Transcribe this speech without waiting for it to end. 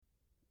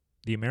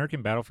The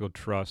American Battlefield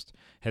Trust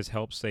has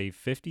helped save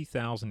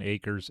 50,000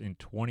 acres in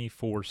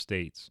 24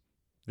 states.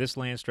 This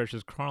land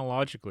stretches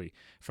chronologically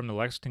from the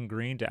Lexington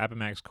Green to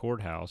Appomattox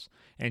Courthouse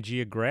and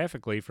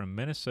geographically from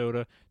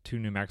Minnesota to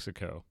New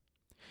Mexico.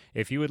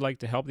 If you would like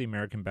to help the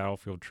American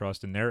Battlefield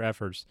Trust in their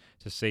efforts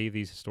to save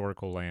these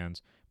historical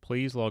lands,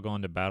 please log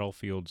on to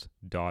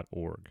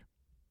battlefields.org.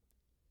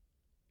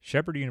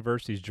 Shepherd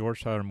University's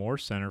George Tyler Moore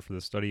Center for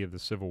the Study of the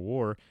Civil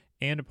War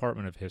and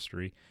Department of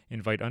History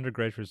invite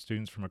undergraduate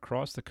students from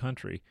across the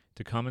country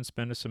to come and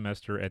spend a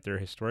semester at their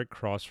historic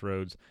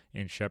crossroads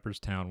in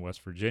Shepherdstown,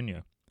 West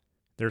Virginia.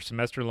 Their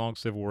semester-long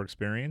Civil War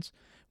experience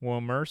will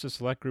immerse a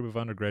select group of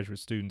undergraduate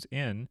students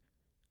in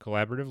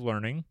collaborative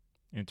learning,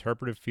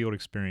 interpretive field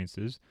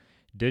experiences,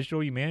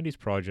 digital humanities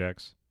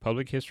projects,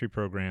 public history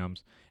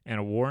programs, and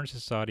a war and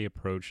society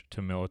approach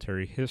to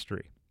military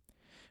history.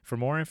 For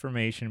more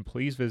information,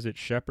 please visit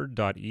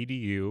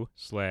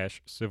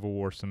shepherd.edu/Civil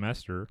War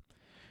semester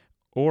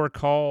or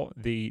call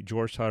the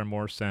George Tyler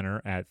Moore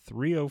Center at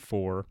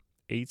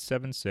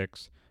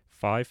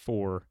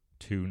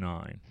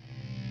 304-876-5429.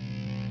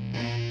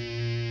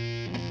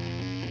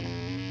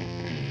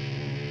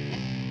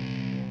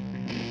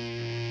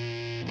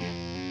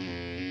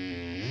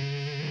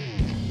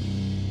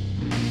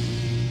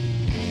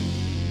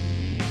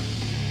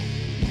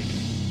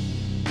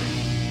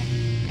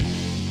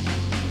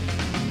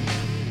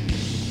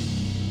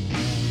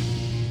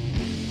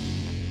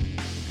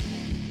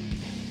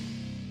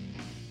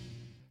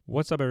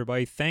 What's up,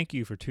 everybody? Thank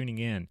you for tuning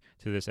in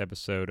to this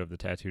episode of the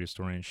Tattooed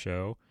Historian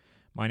Show.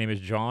 My name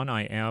is John.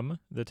 I am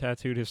the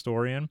Tattooed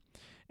Historian,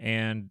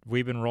 and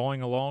we've been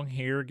rolling along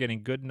here,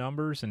 getting good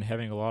numbers and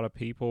having a lot of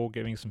people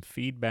giving some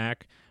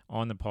feedback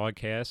on the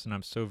podcast, and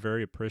I'm so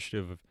very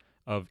appreciative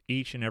of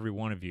each and every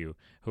one of you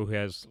who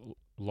has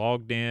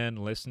logged in,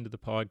 listened to the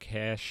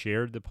podcast,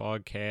 shared the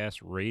podcast,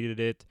 rated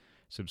it,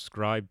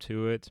 subscribed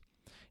to it.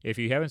 If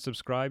you haven't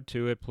subscribed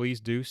to it, please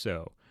do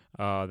so.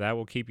 That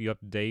will keep you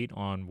up to date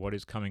on what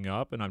is coming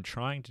up, and I'm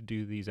trying to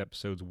do these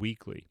episodes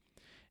weekly.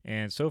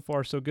 And so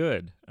far, so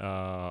good.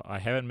 I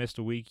haven't missed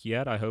a week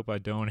yet. I hope I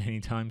don't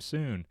anytime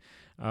soon.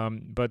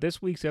 But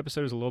this week's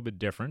episode is a little bit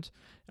different.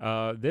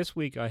 This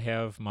week, I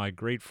have my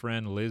great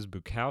friend Liz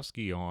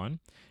Bukowski on,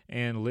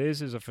 and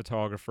Liz is a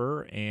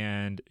photographer,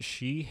 and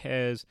she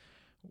has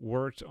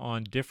worked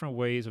on different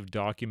ways of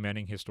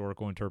documenting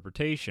historical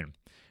interpretation.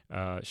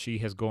 She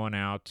has gone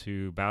out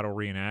to battle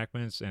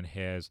reenactments and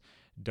has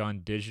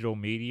done digital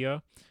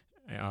media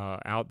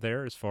out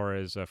there as far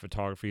as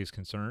photography is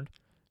concerned.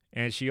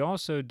 And she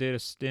also did a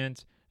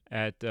stint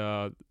at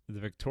the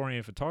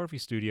Victorian Photography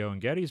Studio in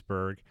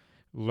Gettysburg,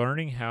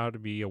 learning how to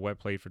be a wet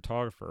plate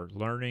photographer,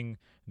 learning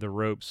the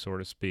ropes, so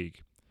to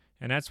speak.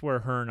 And that's where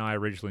her and I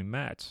originally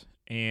met.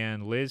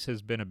 And Liz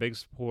has been a big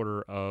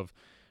supporter of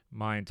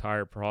my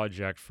entire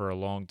project for a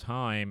long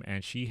time,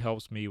 and she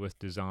helps me with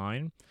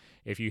design.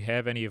 If you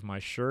have any of my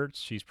shirts,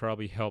 she's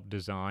probably helped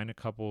design a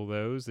couple of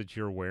those that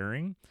you're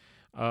wearing.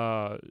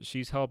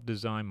 She's helped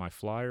design my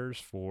flyers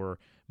for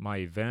my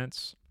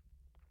events,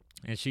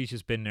 and she's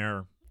just been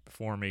there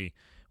for me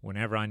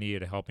whenever I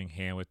needed a helping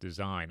hand with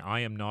design.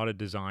 I am not a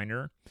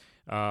designer.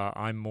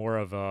 I'm more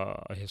of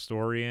a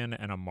historian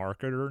and a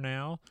marketer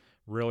now,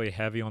 really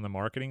heavy on the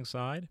marketing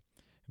side.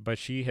 But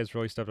she has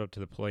really stepped up to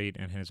the plate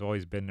and has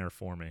always been there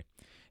for me.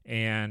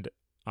 And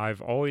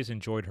I've always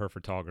enjoyed her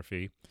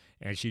photography.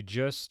 And she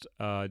just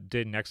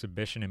did an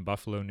exhibition in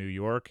Buffalo, New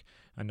York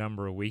a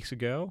number of weeks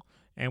ago.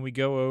 And we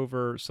go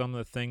over some of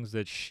the things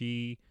that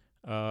she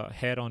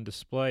had on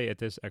display at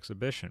this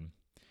exhibition.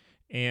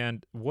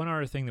 And one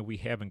other thing that we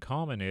have in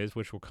common is,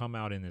 which will come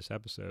out in this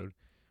episode,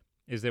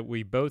 is that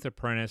we both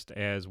apprenticed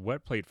as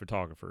wet plate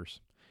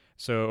photographers.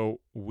 So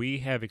we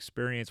have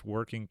experience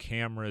working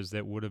cameras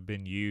that would have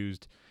been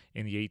used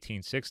in the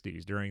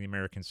 1860s during the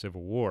American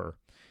Civil War.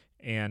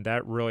 And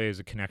that really is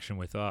a connection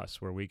with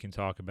us, where we can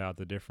talk about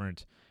the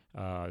different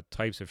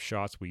types of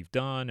shots we've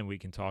done, and we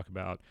can talk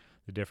about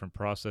the different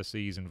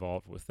processes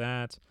involved with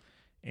that.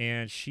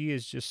 And she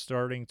is just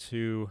starting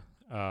to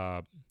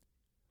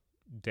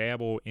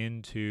dabble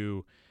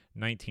into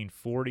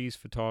 1940s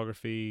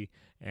photography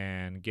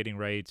and getting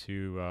ready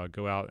to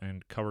go out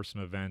and cover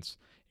some events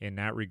in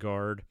that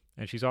regard.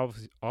 And she's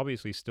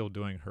obviously still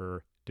doing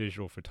her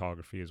digital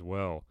photography as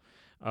well.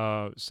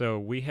 So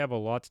we have a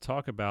lot to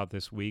talk about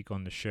this week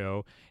on the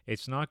show.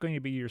 It's not going to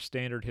be your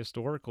standard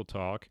historical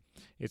talk.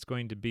 It's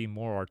going to be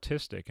more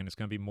artistic, and it's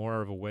going to be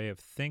more of a way of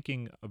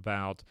thinking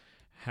about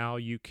how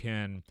you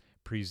can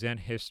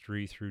present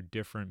history through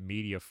different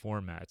media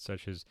formats,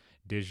 such as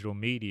digital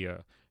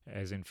media,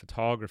 as in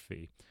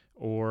photography,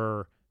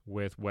 or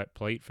with wet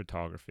plate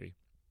photography.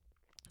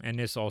 And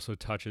this also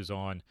touches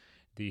on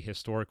the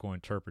historical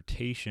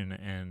interpretation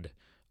end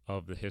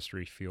of the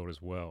history field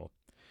as well.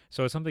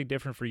 So it's something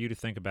different for you to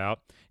think about.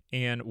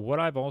 And what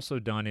I've also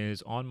done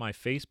is on my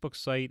Facebook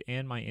site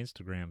and my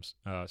Instagram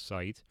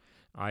site,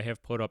 I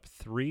have put up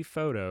 3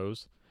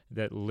 photos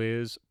that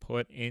Liz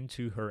put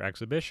into her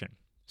exhibition.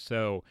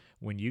 So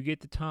when you get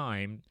the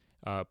time,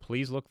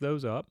 please look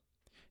those up.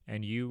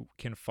 and you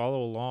can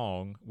follow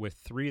along with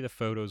 3 of the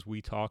photos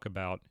we talk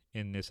about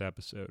in this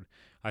episode.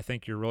 I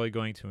think you're really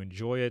going to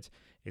enjoy it.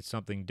 It's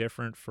something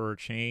different for a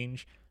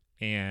change.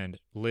 And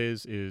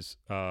Liz is,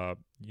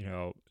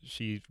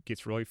 she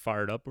gets really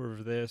fired up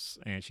over this,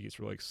 and she gets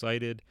really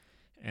excited,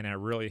 and it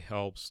really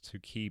helps to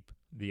keep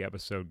the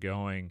episode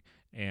going.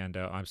 And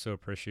I'm so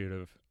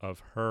appreciative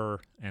of her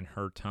and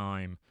her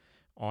time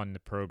on the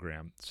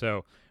program.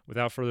 So,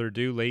 without further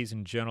ado, ladies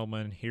and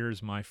gentlemen,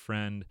 here's my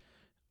friend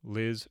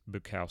Liz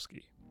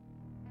Bukowski.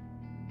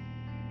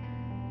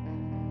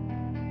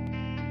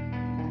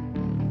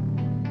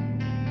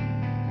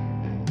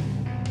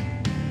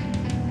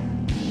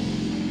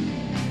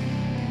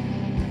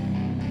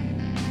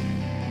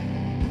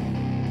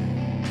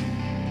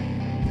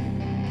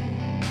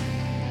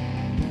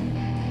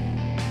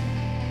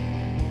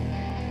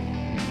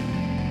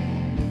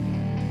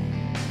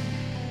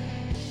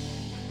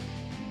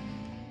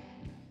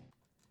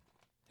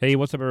 Hey,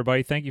 what's up,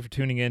 everybody? Thank you for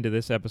tuning in to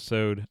this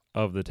episode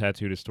of the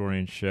Tattooed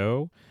Historian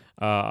Show.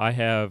 I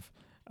have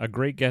a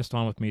great guest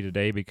on with me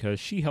today because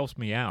she helps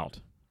me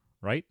out,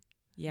 right?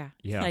 Yeah,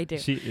 I do.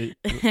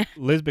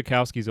 Liz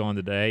Bukowski's on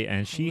today,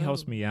 and she Hello.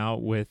 helps me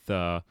out with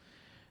some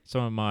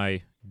of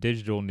my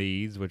digital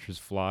needs, which is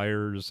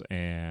flyers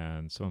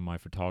and some of my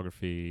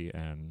photography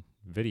and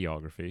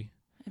videography.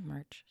 And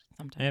merch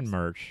sometimes. And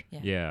merch,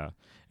 Yeah. yeah.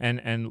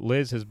 And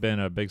Liz has been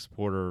a big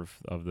supporter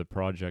of the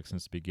project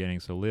since the beginning.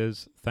 So,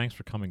 Liz, thanks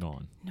for coming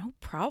on. No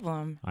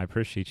problem. I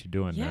appreciate you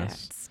doing Yeah,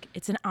 this.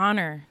 it's an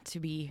honor to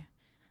be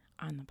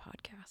on the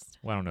podcast.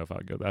 Well, I don't know if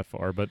I'd go that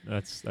far, but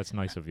that's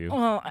nice of you.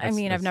 Well, I've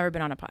never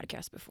been on a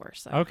podcast before,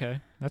 so. Okay,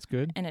 that's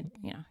good. And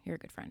you're a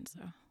good friend,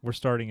 so. We're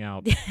starting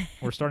out.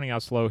 We're starting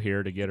out slow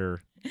here to get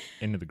her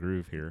into the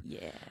groove here.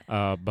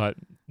 Yeah. But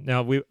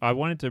now I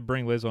wanted to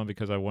bring Liz on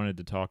because I wanted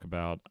to talk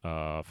about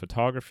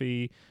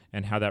photography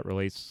and how that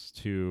relates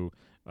to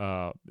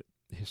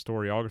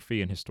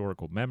historiography and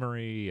historical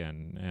memory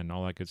and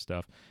all that good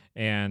stuff.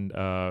 And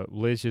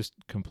Liz just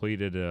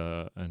completed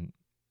an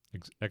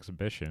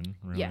exhibition.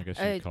 Really, Yeah. I guess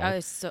you'd call it.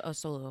 A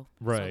solo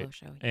show.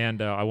 Yeah.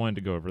 And I wanted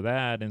to go over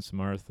that and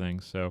some other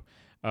things. So,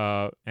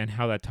 and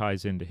how that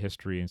ties into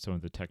history and some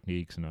of the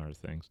techniques and other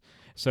things.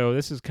 So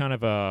this is kind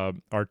of a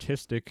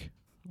artistic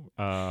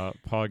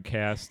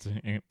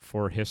podcast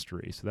for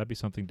history. So that'd be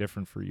something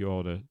different for you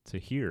all to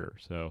hear.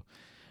 So,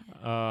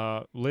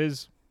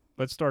 Liz,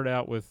 let's start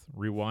out with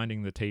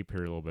rewinding the tape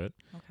here a little bit.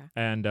 Okay.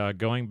 And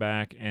going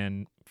back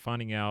and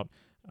finding out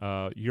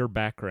your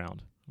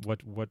background.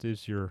 What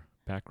is your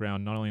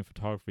background, not only in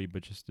photography,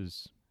 but just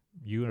as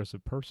you as a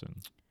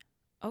person?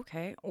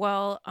 Okay.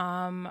 Well,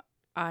 my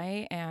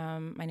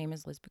name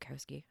is Liz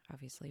Bukowski.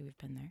 Obviously, we've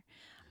been there.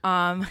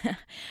 I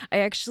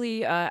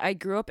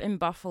grew up in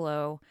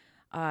Buffalo,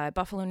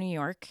 New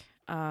York.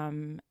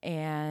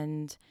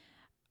 And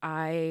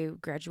I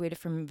graduated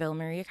from Villa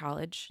Maria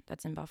College.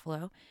 That's in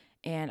Buffalo.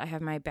 And I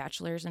have my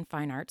bachelor's in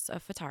fine arts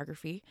of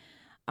photography.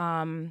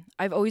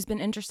 I've always been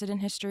interested in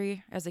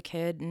history as a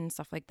kid and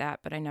stuff like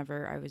that, but I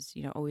was,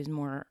 always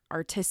more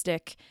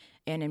artistic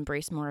and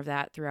embraced more of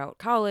that throughout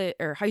college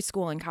or high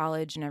school and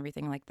college and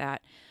everything like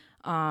that.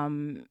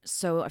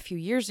 So a few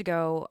years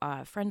ago,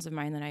 friends of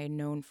mine that I had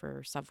known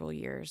for several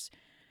years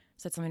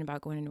said something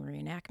about going into a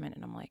reenactment.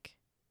 And I'm like,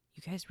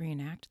 you guys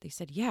reenact? They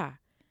said, yeah.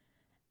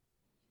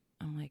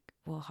 I'm like,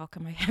 well, how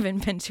come I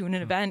haven't been to an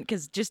event?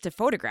 Because just to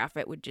photograph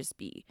it would just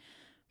be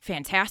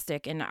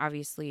fantastic. And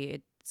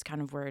obviously it's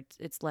kind of where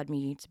it's led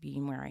me to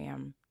being where I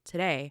am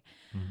today.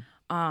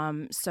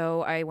 Mm-hmm.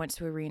 So I went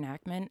to a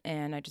reenactment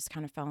and I just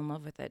kind of fell in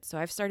love with it. So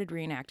I've started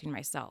reenacting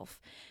myself.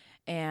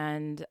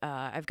 And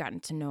I've gotten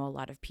to know a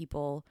lot of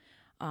people.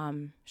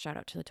 Shout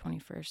out to the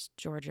 21st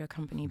Georgia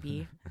Company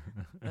B.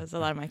 That's a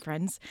lot of my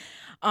friends.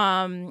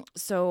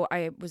 So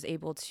I was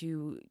able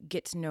to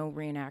get to know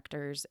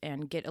reenactors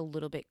and get a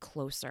little bit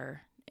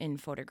closer in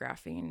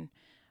photographing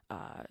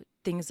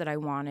things that I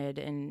wanted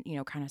and,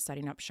 kind of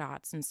setting up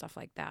shots and stuff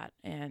like that.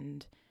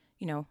 And,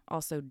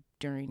 also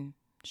during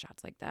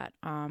shots like that.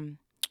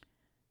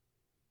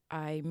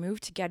 I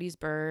moved to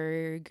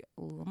Gettysburg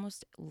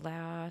almost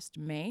last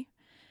May.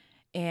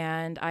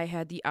 And I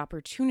had the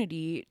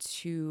opportunity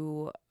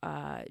to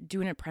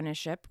do an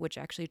apprenticeship, which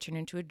actually turned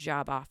into a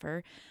job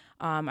offer.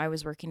 I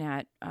was working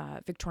at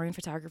Victorian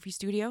Photography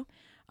Studio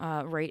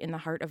right in the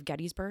heart of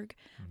Gettysburg.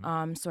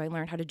 Mm-hmm. So I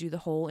learned how to do the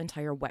whole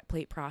entire wet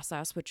plate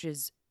process, which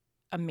is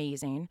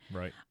amazing.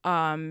 Right.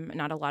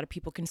 Not a lot of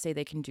people can say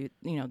they can do,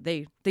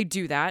 they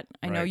do that.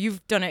 I know Right.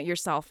 you've done it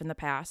yourself in the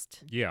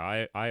past.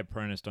 Yeah, I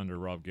apprenticed under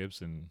Rob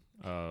Gibson.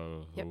 Yep.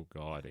 Oh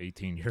God,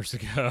 18 years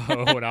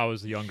ago when I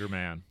was a younger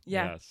man.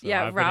 Yeah. So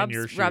I've been in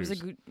your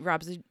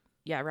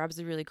Rob's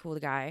a really cool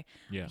guy.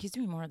 Yeah. He's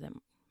doing more of the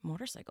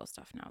motorcycle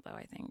stuff now, though,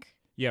 I think.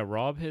 Yeah,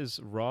 Rob has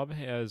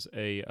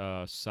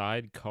a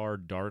sidecar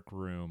dark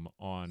room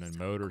on a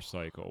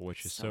motorcycle,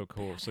 which is so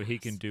cool. Badass. So he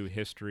can do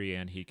history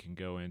and he can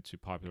go into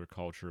popular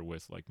culture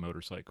with like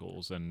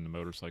motorcycles and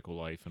motorcycle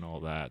life and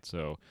all that.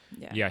 So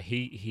yeah,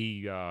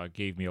 he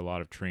gave me a lot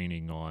of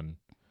training on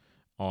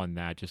on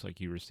that, just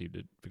like you received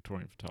at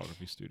Victorian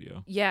Photography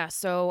Studio? Yeah,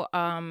 so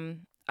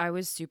I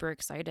was super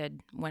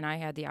excited when I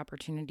had the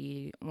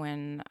opportunity,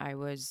 when I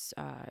was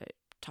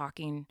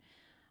talking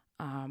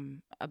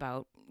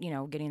about,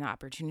 getting the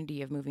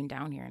opportunity of moving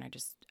down here. And I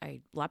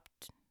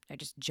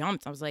just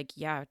jumped. I was like,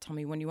 yeah, tell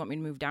me when you want me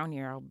to move down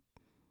here. I'll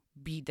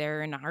be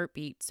there in a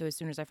heartbeat. So as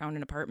soon as I found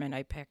an apartment,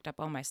 I picked up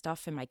all my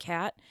stuff and my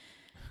cat.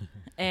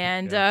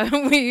 And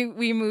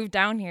we moved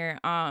down here.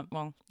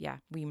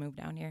 We moved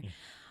down here.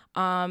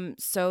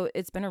 So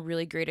it's been a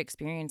really great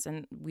experience,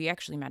 and we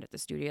actually met at the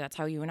studio. That's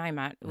how you and I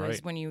met,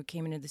 was when you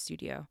came into the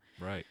studio.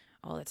 Right.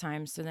 All the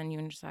time. So then you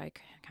and just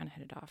like kind of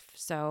hit it off.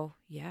 So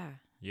yeah.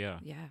 Yeah.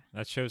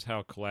 That shows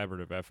how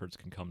collaborative efforts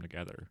can come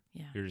together.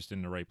 Yeah. You're just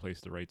in the right place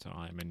at the right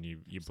time, and you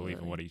believe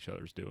in what each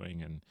other's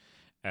doing,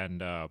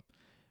 and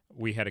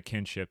we had a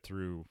kinship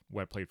through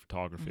wet plate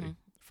photography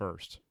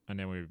first, and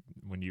then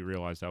when you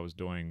realized I was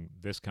doing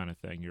this kind of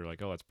thing, you're like,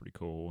 oh, that's pretty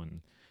cool.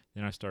 And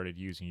then I started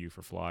using you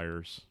for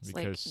flyers, it's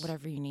because like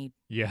whatever you need.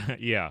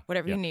 Yeah.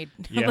 Whatever you need.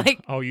 Yeah.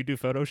 Like, oh, you do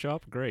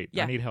Photoshop? Great.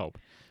 Yeah. I need help.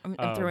 I'm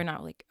throwing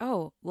out like,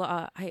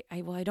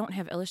 I don't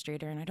have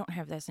Illustrator and I don't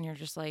have this, and you're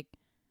just like,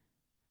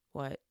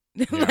 what?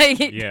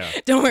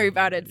 Don't worry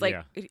about it. It's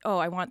like, oh,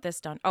 I want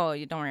this done. Oh,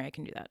 don't worry, I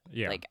can do that.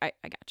 Yeah. Like, I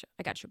got you.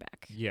 I got your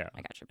back. Yeah.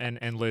 I got your back.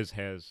 And Liz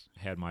has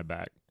had my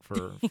back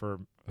for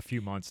a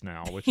few months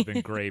now, which has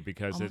been great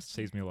because it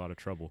saves me a lot of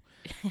trouble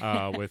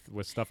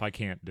with stuff I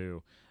can't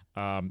do.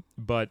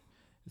 But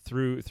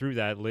through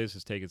that, Liz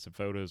has taken some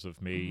photos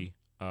of me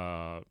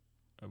on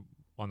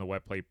the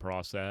wet plate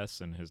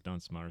process and has done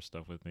some other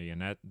stuff with me,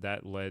 and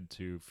that led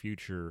to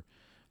future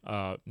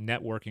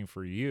networking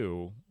for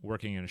you,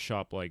 working in a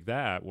shop like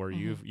that, where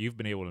you've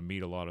been able to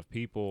meet a lot of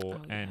people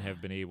and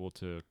have been able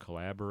to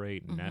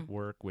collaborate and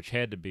network, which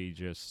had to be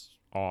just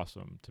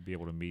awesome to be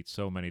able to meet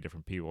so many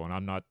different people. And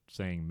I'm not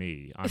saying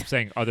me, I'm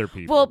saying other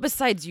people. Well,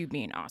 besides you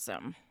being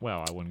awesome.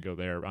 Well, I wouldn't go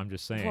there. I'm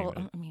just saying. Well,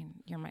 I mean,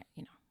 you're my,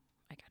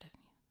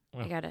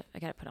 I gotta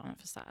put on a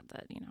facade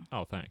that,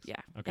 Oh, thanks. Yeah.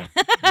 Okay.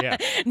 Yeah.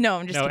 No,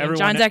 I'm just kidding.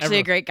 John's actually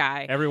a great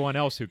guy. Everyone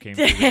else who came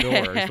through the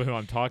door is who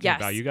I'm talking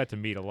about. You got to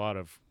meet a lot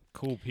of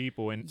cool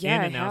people in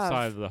and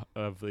outside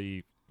of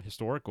the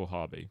historical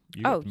hobby.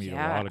 You got to meet a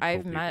lot of cool I've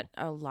people. met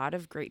a lot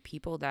of great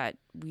people that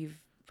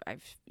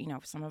I've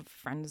some of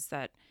friends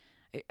that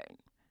we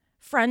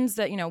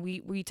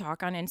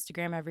talk on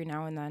Instagram every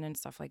now and then and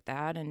stuff like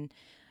that. And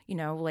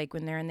like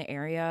when they're in the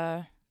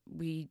area,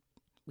 we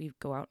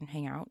go out and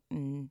hang out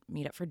and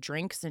meet up for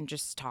drinks and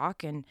just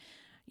talk, and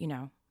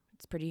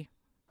it's pretty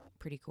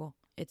cool.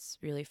 It's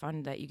really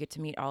fun that you get to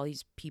meet all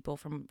these people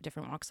from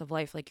different walks of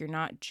life. Like, you're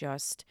not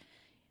just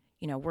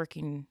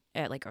working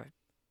at like a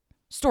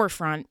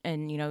storefront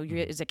and you're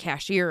as a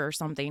cashier or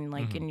something,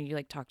 like, and you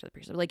like talk to the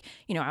person, like,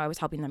 I was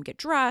helping them get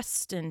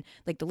dressed, and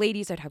like the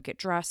ladies I'd have get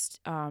dressed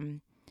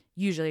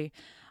usually,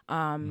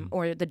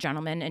 or the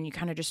gentleman, and you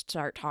kind of just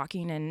start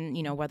talking, and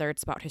whether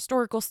it's about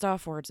historical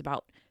stuff or it's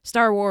about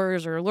Star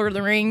Wars or Lord of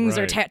the Rings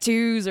or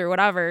tattoos or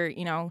whatever,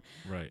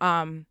 Right.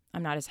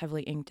 I'm not as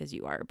heavily inked as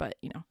you are, but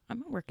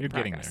I'm a work in You're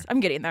progress. getting there.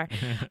 I'm getting there.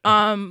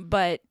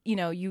 But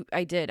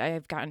I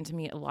have gotten to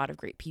meet a lot of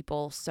great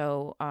people.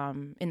 So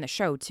in the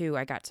show too,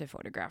 I got to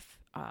photograph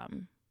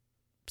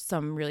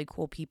some really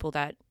cool people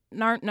that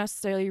aren't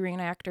necessarily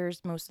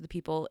reenactors. Most of the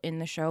people in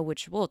the show,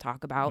 which we'll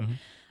talk about,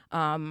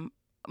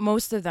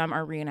 most of them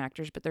are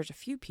reenactors, but there's a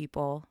few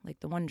people, like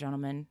the one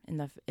gentleman in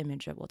the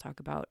image that we'll talk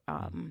about,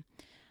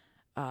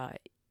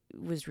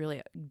 was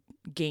really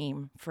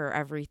game for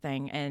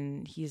everything,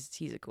 and he's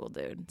a cool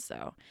dude.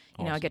 So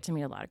I get to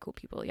meet a lot of cool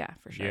people. Yeah,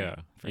 for sure.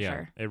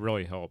 Sure. It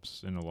really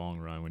helps in the long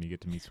run when you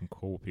get to meet some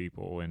cool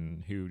people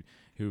and who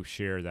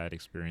share that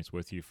experience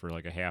with you for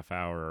like a half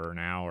hour or an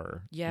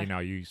hour. Yeah.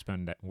 You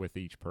spend that with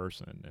each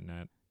person, and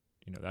that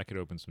that could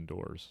open some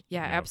doors.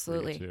 Yeah,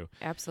 absolutely. Too.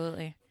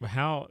 Absolutely.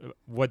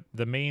 What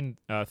the main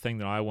thing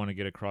that I want to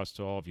get across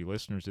to all of you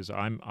listeners is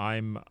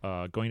I'm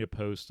going to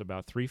post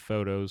about 3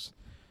 photos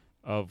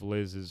of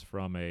Liz's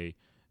from a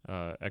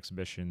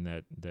exhibition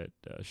that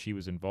she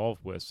was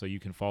involved with, so you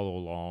can follow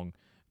along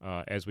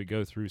as we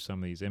go through some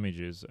of these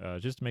images,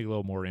 just to make it a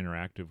little more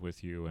interactive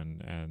with you,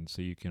 and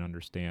so you can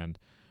understand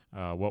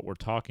what we're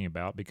talking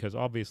about, because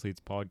obviously it's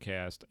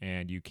podcast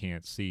and you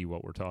can't see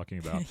what we're talking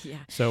about. Yeah.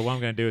 So what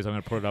I'm going to do is I'm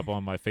going to put it up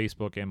on my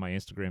Facebook and my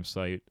Instagram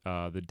site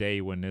the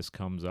day when this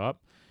comes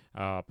up.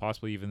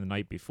 Possibly even the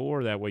night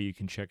before. That way you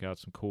can check out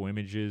some cool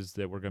images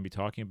that we're going to be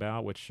talking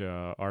about, which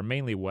are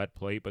mainly wet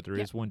plate, but there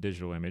is one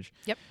digital image.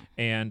 Yep.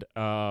 And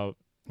we're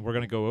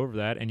going to go over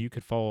that, and you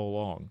could follow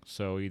along.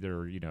 So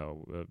either,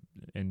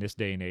 in this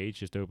day and age,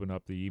 just open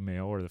up the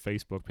email or the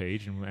Facebook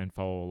page and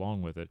follow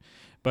along with it.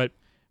 But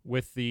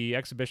with the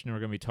exhibition we're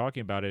going to be talking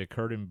about, it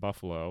occurred in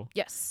Buffalo.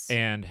 Yes.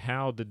 And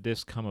how did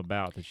this come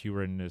about that you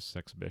were in this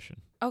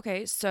exhibition?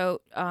 Okay, so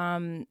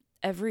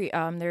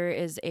there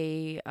is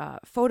a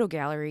photo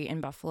gallery in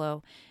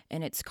Buffalo,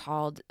 and it's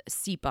called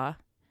SEPA,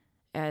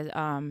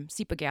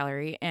 SEPA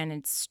Gallery, and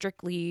it's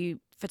strictly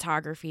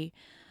photography.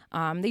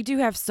 They do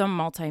have some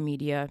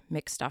multimedia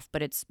mixed stuff,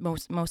 but it's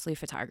mostly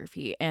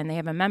photography. And they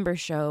have a member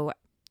show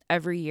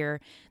every year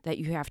that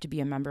you have to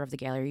be a member of the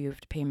gallery. You have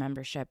to pay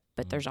membership,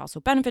 but there's also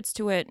benefits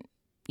to it.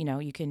 You know,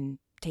 you can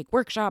take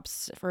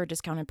workshops for a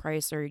discounted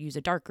price or use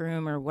a dark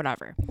room or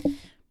whatever.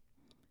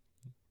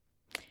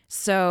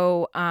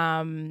 So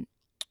I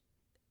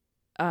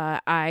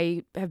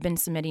have been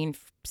submitting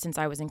since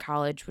I was in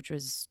college, which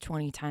was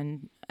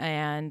 2010.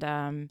 And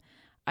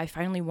I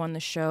finally won the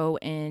show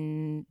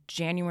in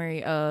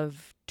January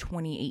of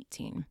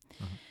 2018.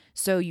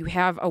 So you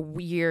have a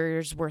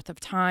year's worth of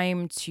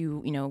time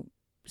to, you know,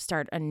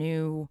 start a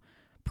new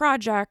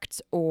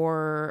project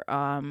or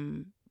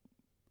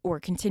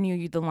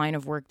continue the line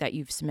of work that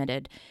you've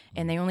submitted.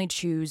 And they only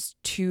choose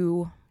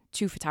two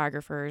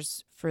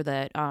photographers for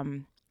the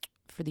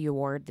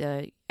award,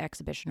 the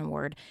exhibition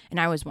award, and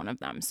I was one of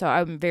them. So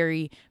I'm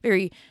very,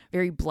 very,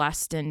 very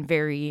blessed and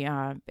very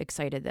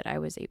excited that I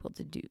was able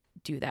to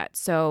do that.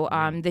 So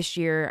this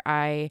year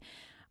I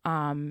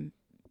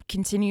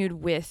continued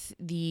with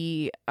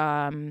the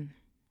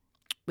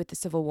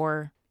Civil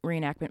War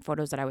reenactment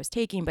photos that I was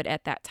taking, but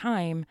at that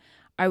time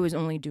I was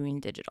only doing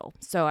digital.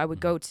 So I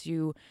would go to,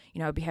 you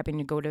know, I'd be happy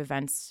to go to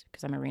events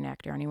because I'm a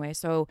reenactor anyway.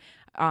 So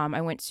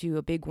I went to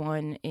a big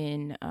one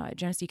in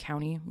Genesee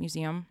County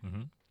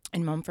Museum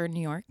in Mumford,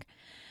 New York.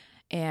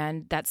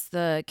 And that's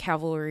the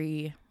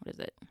cavalry, what is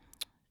it?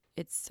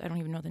 I don't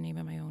even know the name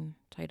of my own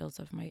titles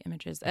of my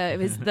images. It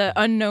was the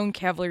Unknown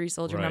Cavalry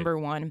Soldier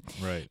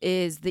 #1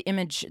 is the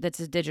image that's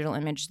a digital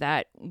image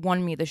that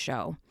won me the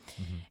show.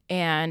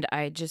 And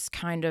I just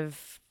kind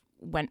of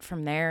went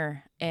from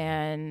there,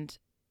 and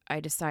I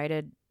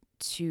decided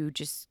to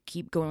just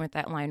keep going with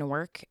that line of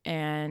work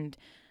and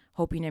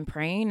hoping and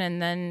praying,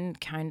 and then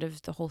kind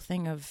of the whole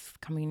thing of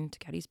coming to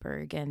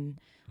Gettysburg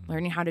and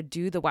learning how to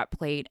do the wet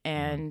plate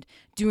and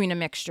doing a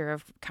mixture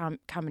of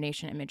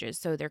combination images.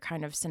 So they're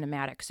kind of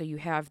cinematic. So you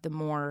have the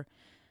more,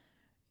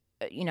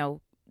 you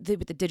know,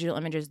 with the digital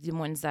images, the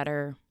ones that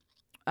are,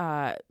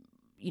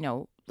 you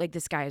know, like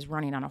this guy is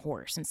running on a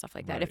horse and stuff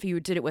like that. If you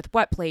did it with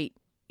wet plate,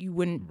 you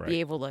wouldn't be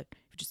able to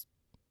just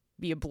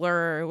be a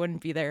blur. It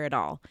wouldn't be there at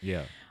all.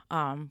 Yeah.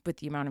 With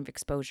the amount of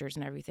exposures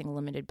and everything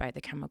limited by the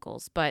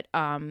chemicals. But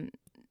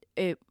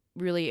it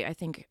really, I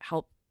think,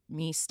 helped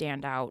me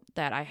stand out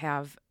that I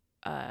have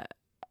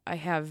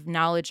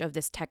knowledge of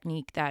this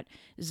technique that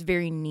is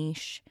very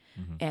niche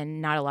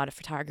and not a lot of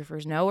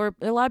photographers know, or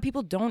a lot of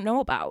people don't know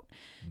about.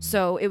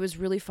 So it was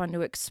really fun to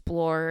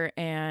explore,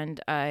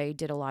 and I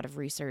did a lot of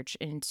research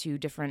into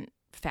different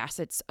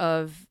facets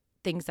of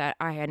things that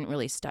I hadn't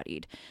really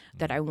studied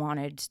that I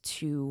wanted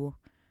to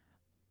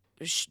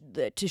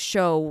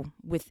show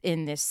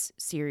within this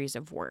series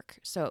of work.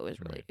 So it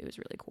was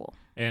really cool.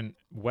 And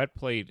wet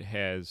plate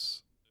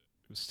has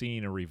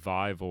seen a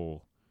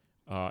revival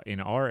in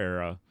our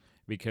era,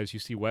 because you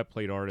see wet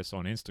plate artists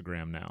on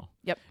Instagram now.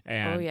 Yep.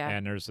 And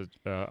and there's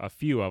a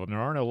few of them. There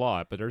aren't a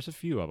lot, but there's a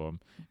few of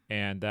them,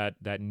 and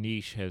that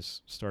niche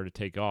has started to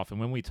take off. And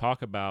when we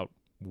talk about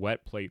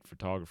wet plate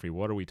photography,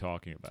 what are we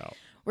talking about?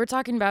 We're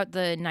talking about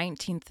the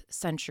 19th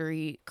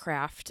century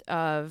craft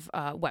of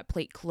wet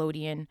plate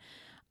collodion.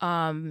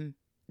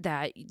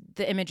 That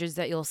the images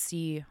that you'll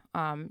see,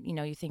 you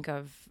know, you think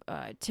of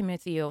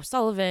Timothy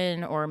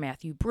O'Sullivan or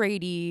Matthew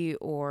Brady,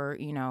 or,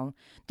 you know,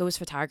 those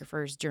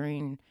photographers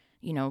during,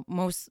 you know,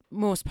 most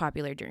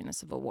popular during the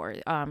Civil War.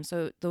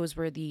 So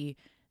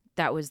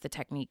that was the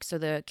technique. So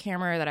the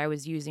camera that I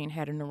was using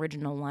had an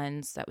original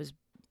lens that was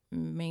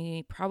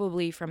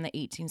probably from the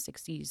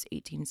 1860s,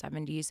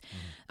 1870s.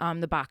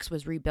 The box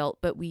was rebuilt,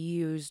 but we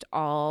used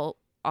all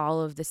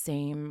of the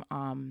same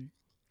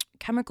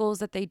chemicals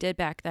that they did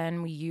back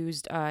then. We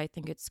used, I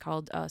think it's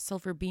called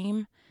Silver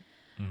Beam,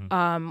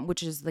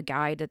 which is the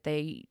guide that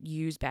they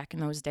used back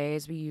in those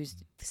days. We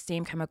used the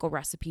same chemical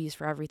recipes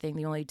for everything.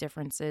 The only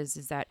difference is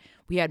that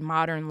we had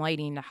modern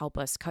lighting to help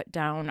us cut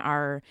down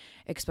our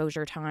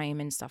exposure time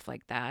and stuff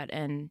like that.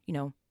 And, you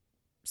know,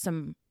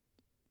 some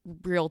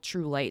real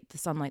true light, the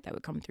sunlight that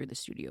would come through the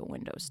studio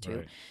windows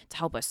too, to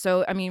help us.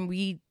 So, I mean,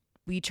 we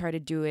try to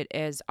do it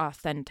as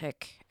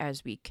authentic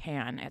as we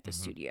can at the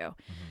studio.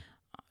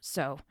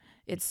 So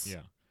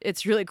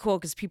it's really cool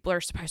because people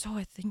are surprised. Oh,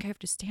 I think I have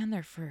to stand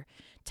there for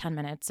 10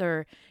 minutes.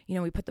 Or, you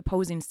know, we put the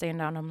posing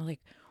stand on. I'm like,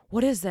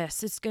 what is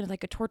this? It's gonna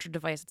like a torture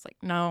device. It's like,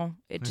 no,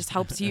 it just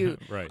helps you.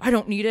 I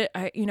don't need it.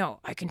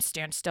 I can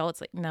stand still.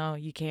 It's like, no,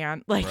 you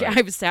can't. Like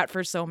I've sat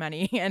for so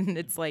many, and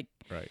it's like,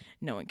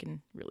 no one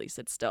can really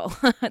sit still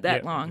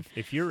that long.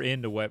 If you're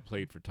into wet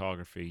plate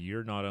photography,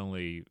 you're not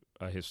only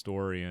a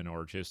historian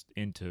or just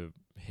into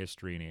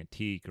history and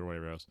antique or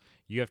whatever else.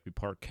 You have to be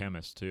part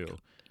chemist too.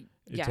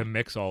 To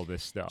mix all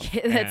this stuff.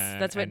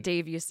 That's what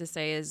Dave used to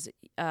say is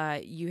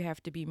you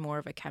have to be more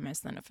of a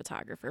chemist than a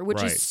photographer,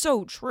 which is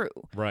so true.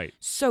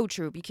 So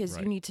true, because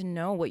you need to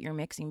know what you're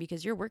mixing,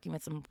 because you're working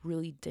with some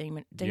really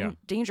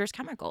dangerous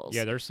chemicals.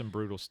 Yeah, there's some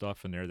brutal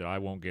stuff in there that I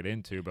won't get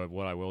into, but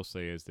what I will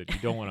say is that you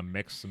don't want to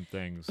mix some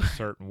things a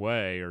certain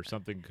way, or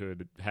something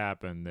could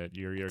happen that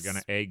you're going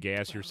to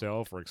gas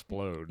yourself or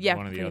explode. Yeah,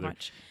 one or the pretty other.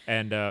 Much.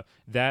 And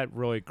that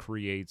really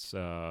creates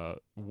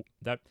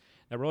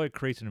that really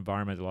creates an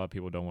environment that a lot of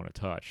people don't want to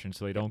touch, and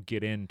so they don't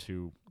get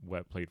into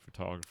wet plate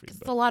photography.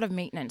 It's a lot of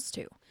maintenance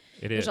too.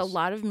 There's a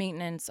lot of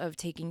maintenance of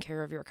taking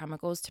care of your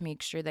chemicals to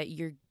make sure that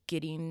you're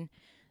getting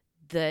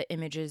the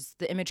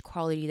image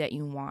quality that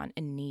you want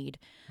and need.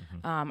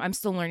 Mm-hmm. I'm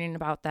still learning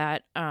about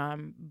that,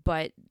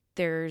 but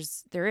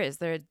there's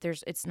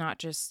it's not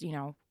just,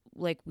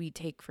 like we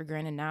take for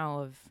granted now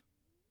of,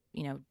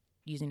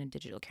 using a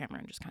digital camera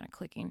and just kind of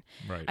clicking.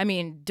 Right. I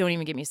mean, don't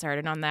even get me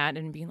started on that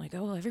and being like,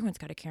 oh, everyone's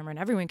got a camera and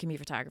everyone can be a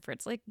photographer.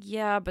 It's like,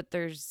 yeah, but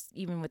there's,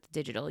 even with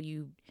digital,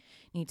 you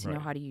need to know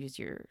how to use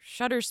your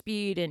shutter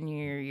speed and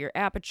your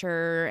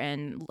aperture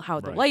and how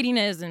the lighting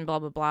is and blah,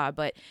 blah, blah.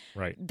 But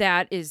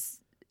that is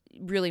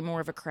really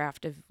more of a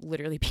craft of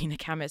literally being a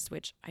chemist,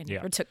 which I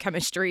never took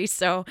chemistry.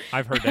 So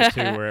I've heard that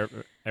too, where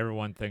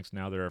everyone thinks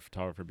now they're a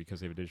photographer because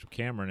they have a digital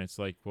camera, and it's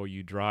like, well,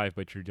 you drive,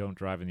 but you don't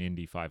drive in the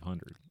Indy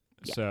 500.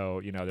 Yeah,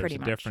 so, there's a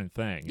different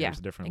thing. Yeah, there's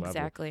a different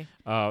exactly.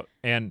 level.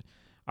 And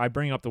I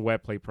bring up the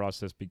wet plate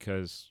process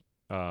because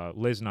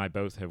Liz and I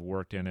both have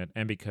worked in it,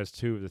 and because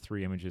 2 of the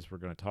 3 images we're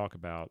going to talk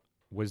about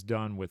were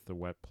done with the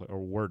wet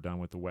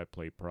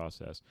plate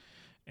process.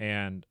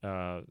 And 2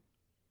 of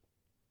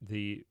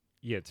the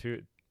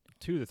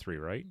 3,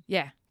 right?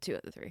 Yeah, 2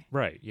 of the 3.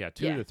 Right. Yeah,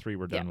 2 of the 3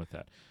 were done with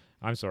that.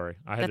 I'm sorry.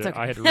 I had That's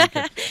to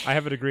okay. I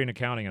have a degree in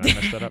accounting and I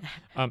messed that up.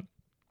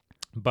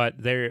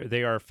 But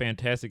they are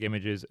fantastic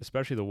images,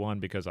 especially the one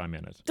because I'm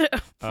in it.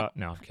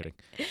 No, I'm kidding.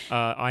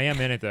 I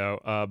am in it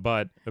though.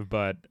 But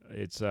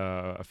it's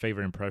a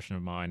favorite impression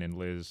of mine, and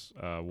Liz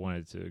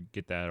wanted to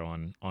get that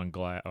on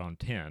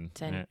 10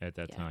 at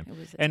that time.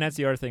 And that's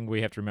the other thing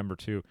we have to remember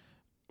too.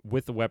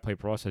 With the wet plate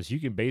process,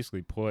 you can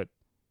basically put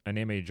an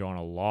image on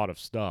a lot of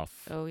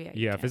stuff. Oh yeah.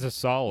 Yeah, if it's a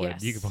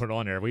solid, you can put it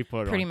on there. We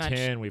put it on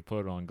tin, we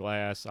put it on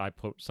glass. I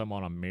put some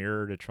on a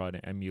mirror to try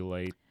to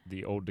emulate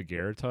the old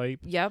daguerreotype.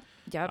 Yep.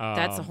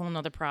 That's a whole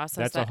nother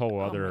process. That's a whole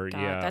other,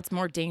 That's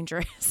more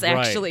dangerous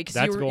actually,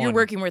 because you're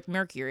working with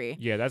mercury.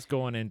 Yeah, that's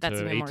going into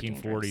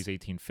 1840s,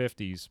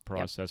 1850s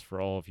process for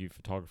all of you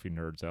photography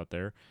nerds out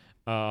there.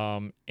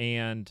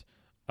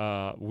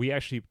 We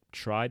actually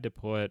tried to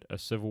put a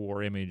Civil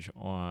War image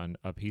on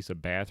a piece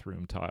of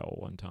bathroom tile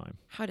one time.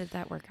 How did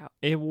that work out?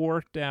 It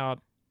worked out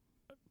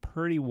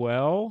pretty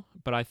well,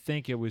 but I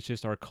think it was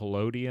just our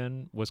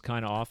collodion was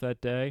kind of off that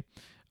day.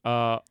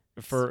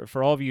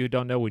 For all of you who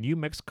don't know, when you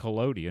mix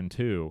collodion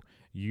too,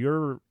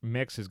 your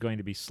mix is going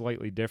to be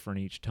slightly different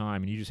each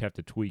time, and you just have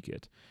to tweak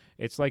it.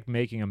 It's like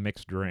making a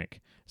mixed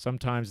drink.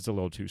 Sometimes it's a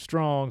little too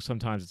strong,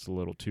 sometimes it's a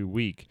little too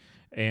weak.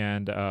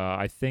 And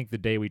I think the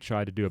day we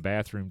tried to do a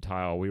bathroom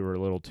tile, we were a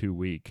little too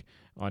weak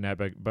on that.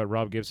 But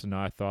Rob Gibson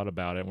and I thought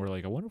about it, and we're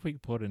like, I wonder if we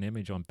could put an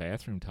image on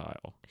bathroom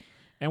tile.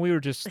 And we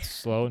were just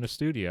slow in the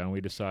studio, and we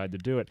decided to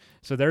do it.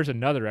 So there's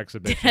another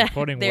exhibition,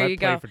 putting wet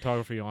plate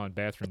photography on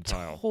bathroom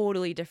tile.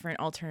 Totally different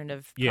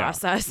alternative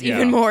process,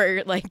 even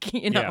more like,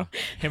 Yeah.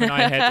 Him and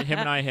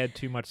I had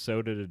too much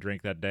soda to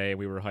drink that day, and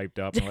we were hyped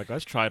up. And we're like,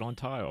 let's try it on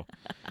tile.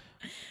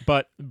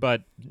 But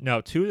no,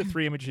 2 of the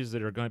 3 images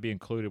that are going to be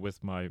included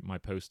with my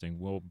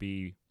posting will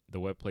be the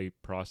wet plate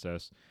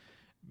process.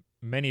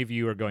 Many of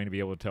you are going to be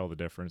able to tell the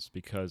difference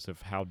because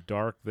of how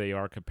dark they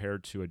are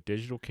compared to a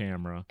digital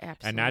camera.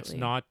 Absolutely. And that's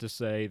not to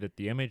say that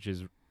the image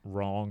is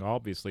wrong,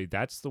 obviously.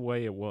 That's the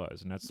way it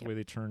was, and that's the way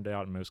they turned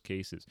out in most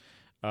cases.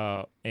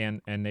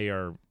 And they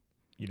are,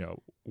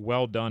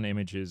 well done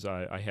images,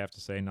 I have to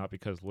say, not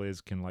because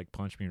Liz can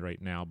punch me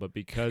right now, but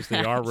because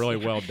they are really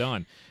well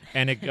done.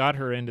 And it got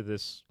her into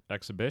this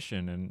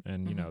exhibition,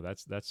 and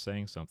that's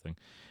saying something.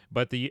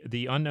 But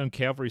the Unknown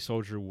Cavalry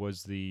Soldier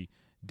was the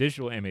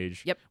digital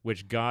image,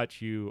 which got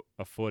you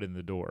a foot in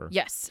the door.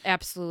 Yes,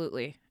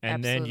 absolutely.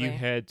 And then you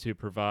had to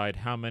provide,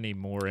 how many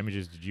more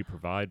images did you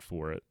provide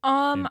for it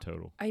in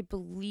total? I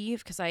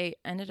believe, because I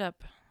ended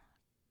up,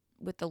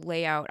 with the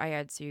layout, I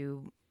had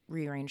to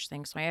rearrange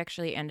things. So I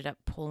actually ended up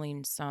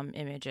pulling some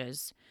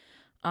images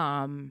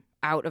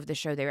out of the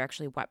show. They were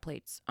actually wet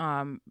plates.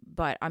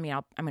 But I mean,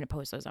 I'm going to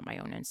post those on my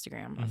own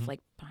Instagram of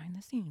behind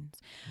the scenes.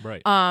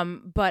 Right.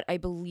 But I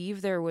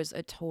believe there was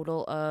a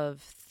total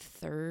of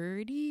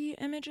 30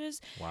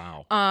 images.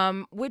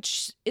 Wow.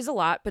 Which is a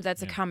lot, but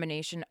that's a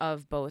combination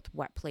of both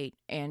wet plate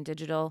and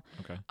digital.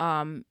 Okay.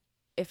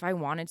 If I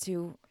wanted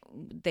to,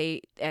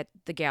 they at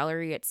the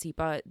gallery at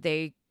SEPA,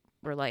 they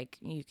were like,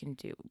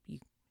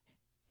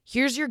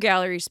 here's your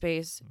gallery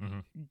space.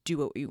 Do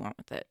what you want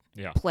with it.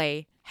 Yeah.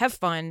 Play, have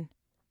fun.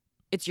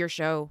 It's your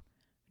show.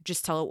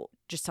 Just tell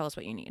us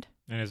what you need.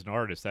 And as an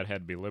artist, that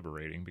had to be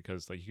liberating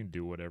because you can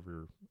do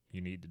whatever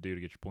you need to do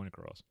to get your point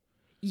across.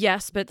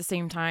 Yes, but at the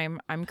same time,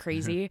 I'm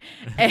crazy,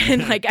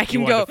 and I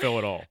can go to fill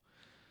it all.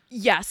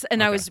 Yes,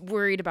 and I was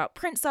worried about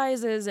print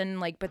sizes, and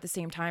but at the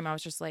same time, I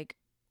was just like,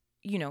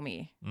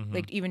 me,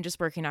 even just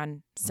working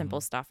on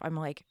simple stuff, I'm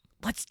like,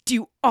 let's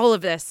do all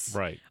of this,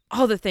 right?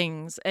 All the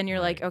things, and you're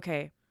like,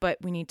 okay, but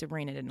we need to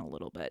rein it in a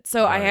little bit.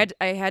 So I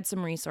had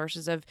some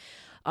resources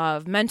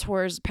of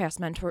mentors, past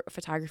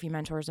photography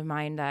mentors of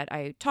mine that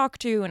I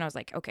talked to, and I was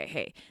like, okay,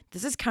 hey,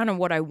 this is kind of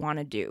what I want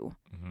to do.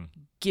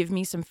 Give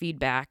me some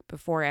feedback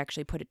before I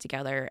actually put it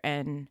together,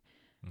 and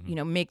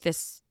make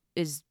this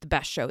is the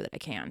best show that I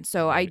can.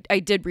 So I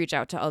did reach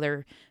out to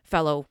other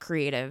fellow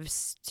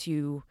creatives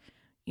to,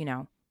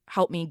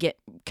 help me get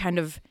kind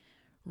of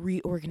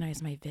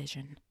reorganize my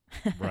vision.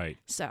 Right.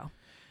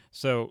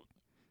 So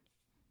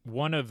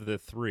one of the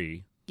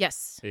three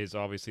yes is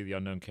obviously the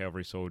Unknown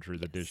Cavalry Soldier,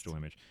 the digital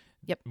image.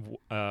 Yep.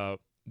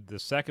 The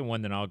second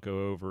one that I'll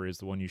go over is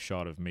the one you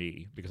shot of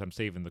me, because I'm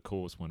saving the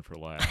coolest one for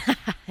last.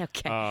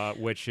 Okay.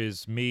 Which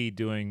is me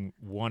doing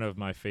one of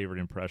my favorite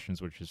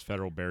impressions, which is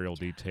Federal Burial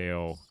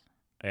Detail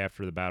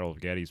after the Battle of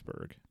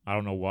Gettysburg. I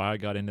don't know why I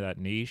got into that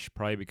niche,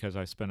 probably because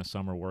I spent a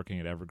summer working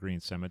at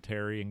Evergreen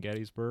Cemetery in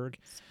Gettysburg.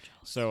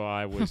 So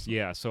I was,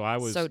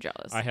 so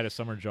jealous. I had a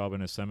summer job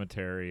in a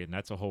cemetery, and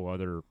that's a whole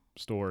other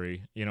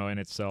story, in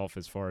itself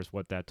as far as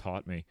what that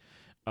taught me.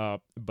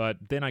 But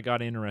then I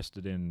got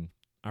interested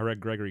I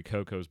read Gregory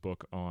Coco's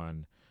book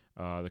on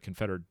the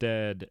Confederate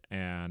dead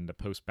and the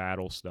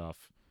post-battle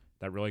stuff.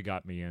 That really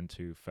got me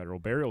into Federal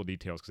Burial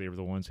Details, because they were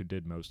the ones who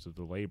did most of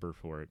the labor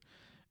for it.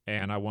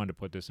 And I wanted to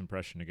put this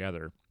impression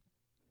together.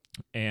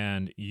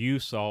 And you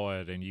saw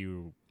it, and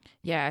you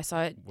I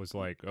saw it. Was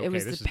like, okay, it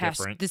was this is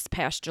different. This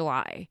past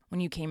July when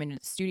you came into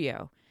the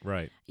studio.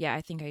 Right. Yeah,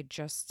 I think I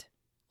just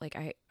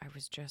I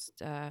was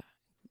just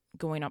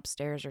going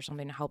upstairs or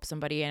something to help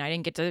somebody, and I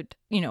didn't get to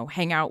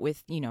hang out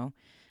with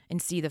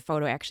and see the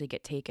photo actually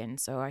get taken.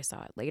 So I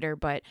saw it later,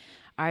 but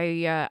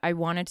I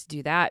wanted to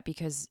do that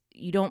because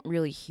you don't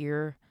really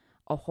hear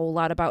a whole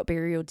lot about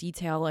burial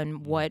detail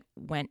and what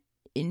went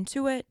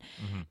into it.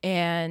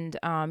 And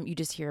you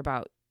just hear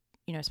about,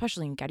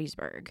 especially in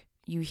Gettysburg,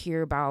 you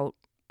hear about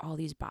all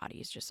these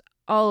bodies just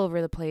all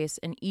over the place.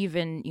 And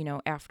even,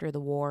 after the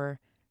war,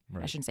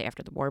 I shouldn't say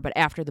after the war, but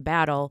after the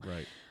battle,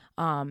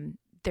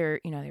 they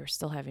were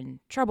still having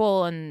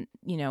trouble, and,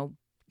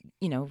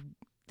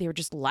 they were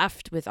just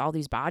left with all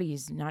these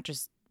bodies, not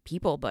just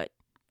people, but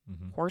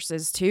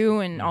horses too.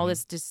 And all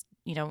this just,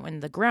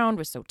 and the ground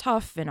was so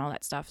tough and all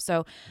that stuff.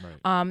 So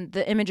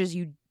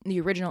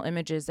the original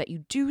images that you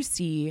do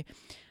see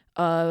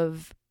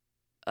of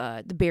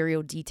the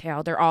burial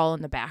detail, they're all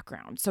in the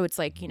background. So it's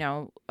like,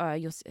 you'll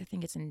see, I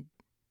think it's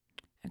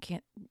I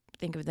can't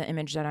think of the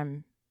image that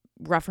I'm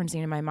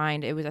referencing in my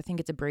mind. I think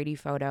it's a Brady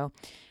photo.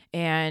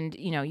 And,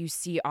 you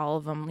see all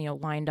of them,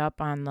 lined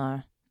up on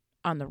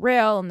the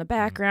rail in the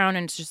background,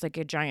 and it's just like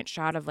a giant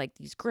shot of like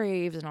these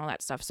graves and all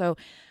that stuff. So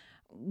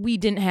we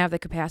didn't have the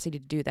capacity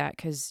to do that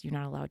because you're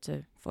not allowed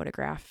to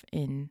photograph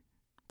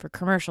for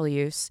commercial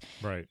use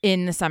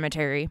in the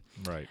cemetery.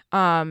 Right.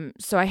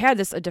 So I had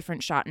a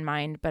different shot in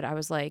mind, but I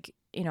was like,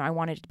 I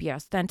wanted it to be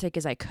as authentic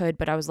as I could,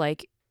 but I was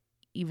like,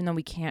 even though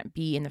we can't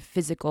be in the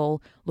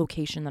physical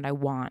location that I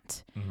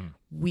want,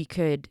 we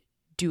could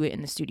do it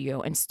in the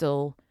studio and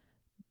still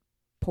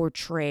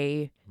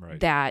portray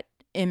that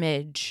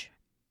image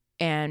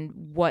and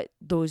what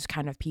those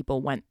kind of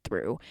people went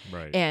through.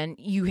 Right. And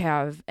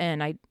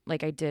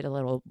I did a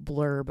little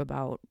blurb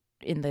about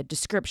in the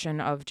description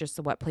of just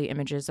the wet plate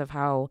images of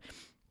how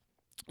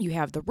you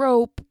have the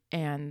rope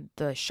and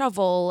the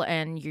shovel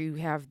and you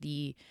have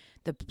the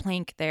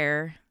plank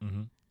there.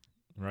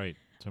 Right.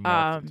 To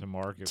mark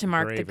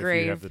the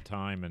grave if you have the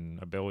time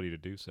and ability to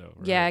do so.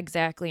 Right? Yeah,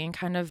 exactly. And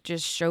kind of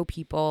just show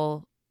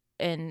people,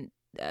 and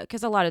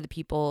because a lot of the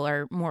people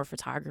are more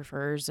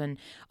photographers and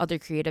other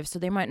creatives, so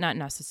they might not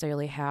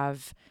necessarily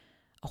have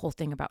a whole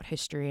thing about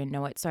history and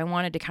know it. So I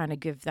wanted to kind of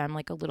give them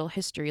like a little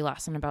history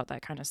lesson about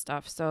that kind of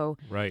stuff. So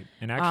right.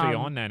 And actually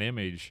on that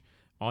image,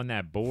 on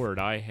that board,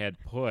 I had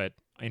put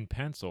in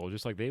pencil,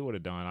 just like they would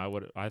have done,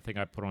 I think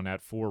I put on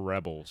that 4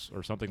 rebels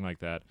or something like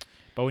that.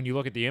 But when you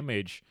look at the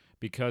image,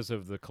 because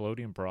of the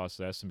collodion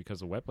process and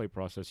because of the wet plate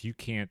process, you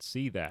can't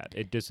see that.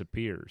 It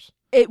disappears.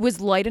 It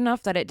was light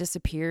enough that it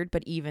disappeared,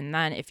 but even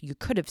then, if you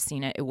could have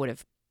seen it, it would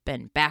have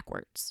been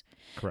backwards.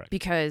 Correct.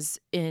 Because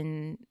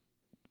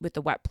with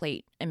the wet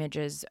plate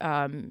images,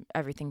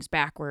 everything's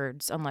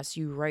backwards unless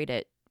you write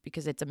it,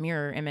 because it's a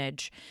mirror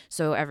image,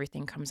 so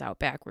everything comes out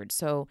backwards.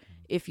 So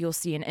if you'll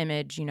see an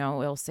image,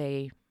 it'll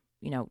say,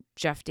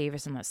 Jeff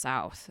Davis in the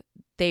South.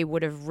 They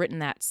would have written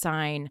that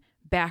sign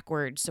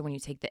backwards, so when you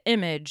take the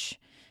image,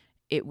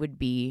 it would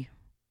be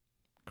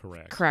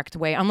correct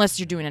way, unless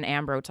you're doing an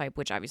ambrotype,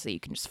 which obviously you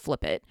can just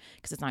flip it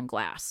because it's on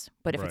glass.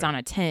 But if it's on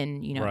a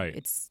tin, you're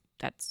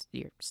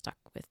stuck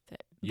with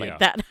it like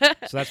that.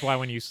 So that's why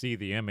when you see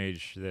the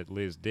image that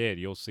Liz did,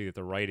 you'll see that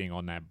the writing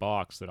on that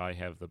box that I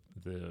have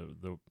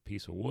the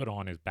piece of wood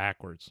on is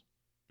backwards,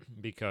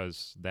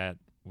 because that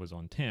was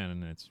on tin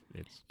and it's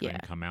going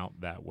to come out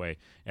that way.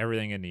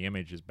 Everything in the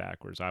image is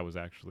backwards. I was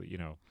actually,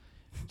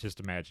 just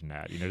imagine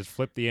that. Just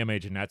flip the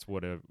image, and that's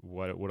what it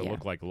would have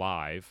looked like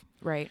live.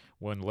 Right.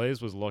 When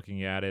Liz was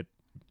looking at it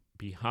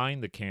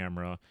behind the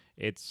camera,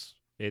 it's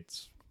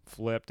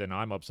flipped, and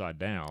I'm upside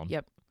down.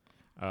 Yep.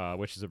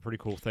 Which is a pretty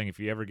cool thing. If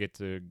you ever get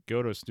to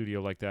go to a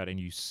studio like that and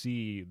you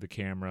see the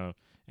camera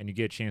and you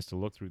get a chance to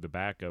look through the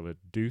back of it,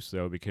 do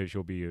so, because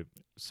you'll be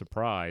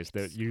surprised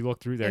that you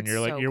look through there and you're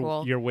like,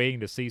 cool. You're waiting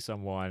to see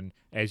someone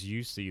as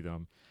you see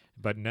them,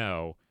 but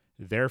no,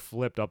 they're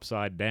flipped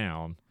upside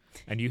down.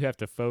 And you have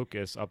to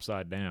focus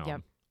upside down.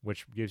 Yep.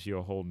 which gives you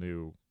a whole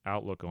new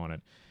outlook on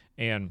it.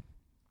 And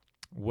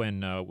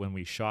when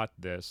we shot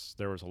this,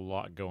 there was a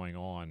lot going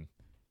on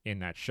in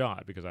that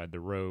shot because I had the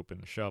rope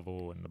and the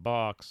shovel and the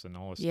box and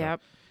all this stuff.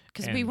 Yep.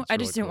 Because I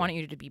just didn't want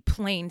you to be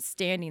plain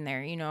standing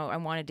there. I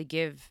wanted to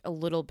give a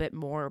little bit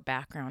more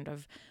background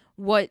of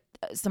what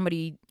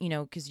somebody,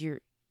 because you're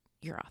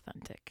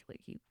authentic,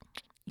 like you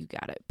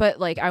got it. But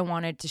like I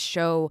wanted to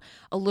show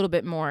a little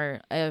bit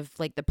more of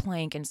like the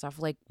plank and stuff,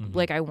 like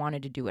I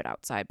wanted to do it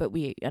outside. But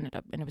we ended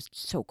up, and it was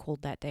so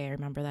cold that day. I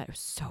remember that it was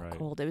so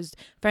cold. It was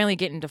finally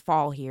getting to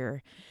fall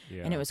here,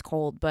 and it was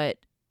cold. But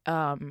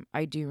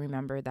I do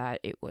remember that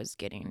it was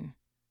getting.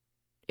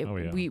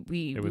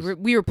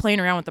 We were playing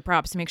around with the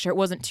props to make sure it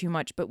wasn't too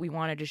much, but we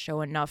wanted to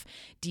show enough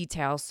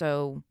detail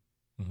for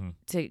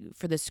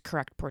this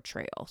correct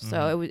portrayal.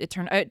 So it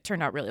turned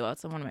out really well.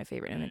 It's one of my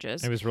favorite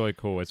images. It was really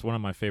cool. It's one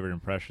of my favorite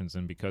impressions,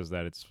 and because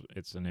that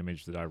it's an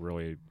image that I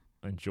really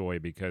enjoy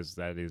because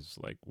that is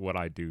like what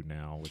I do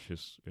now, which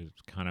is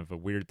kind of a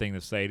weird thing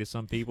to say to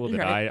some people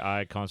that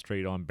I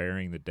concentrate on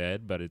burying the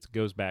dead, but it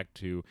goes back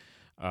to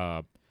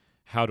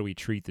how do we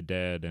treat the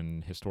dead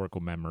and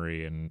historical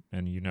memory, and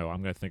I'm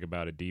going to think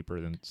about it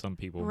deeper than some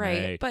people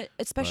may. But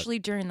especially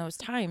during those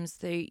times,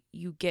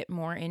 you get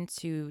more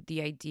into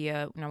the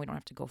idea. No, we don't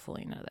have to go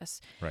fully into this.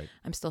 Right.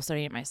 I'm still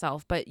studying it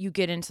myself, but you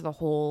get into the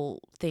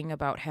whole thing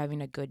about having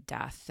a good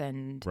death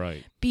and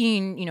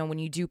being, when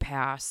you do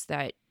pass,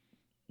 that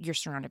you're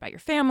surrounded by your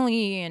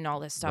family and all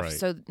this stuff. Right.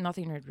 So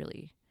nothing would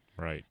really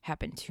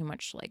happen too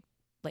much like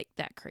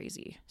that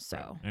crazy. So,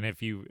 right. And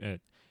if you,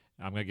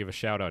 I'm going to give a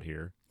shout out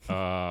here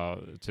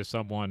to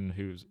someone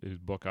whose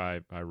book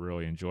I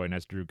really enjoy, and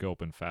that's Drew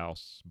Gilpin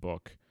Faust's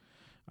book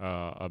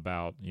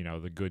about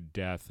the good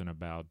death and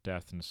about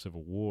death in the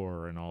Civil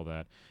War and all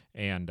that.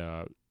 And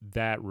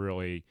that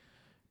really,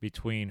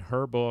 between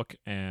her book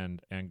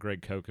and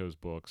Greg Coco's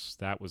books,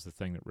 that was the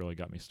thing that really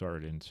got me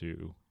started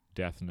into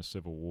death in the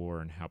Civil War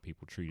and how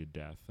people treated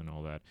death and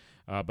all that.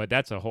 But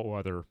that's a whole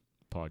other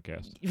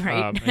podcast.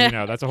 Right.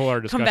 That's a whole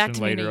other discussion later. Come back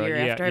to later. me in a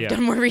year after I've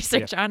done more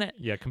research on it.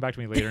 Yeah, come back to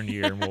me later in the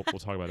year and we'll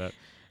talk about that.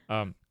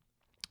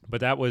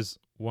 But that was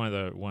one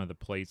of the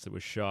plates that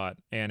was shot,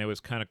 and it was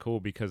kind of cool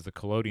because the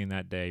collodion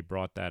that day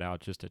brought that out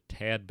just a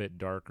tad bit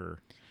darker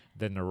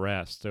than the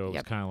rest. So it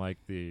was kind of like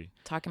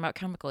talking about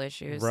chemical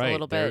issues a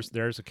little bit.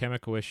 There's a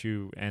chemical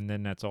issue, and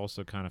then that's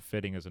also kind of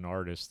fitting as an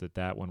artist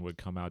that one would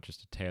come out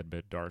just a tad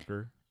bit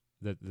darker.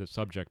 The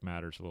subject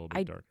matter's a little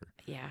bit darker.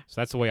 Yeah. So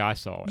that's the way I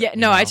saw it. Yeah,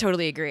 no, I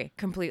totally agree.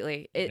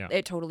 Completely.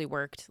 It totally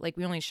worked. Like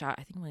we only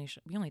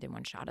did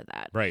one shot of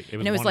that. Right. It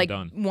was like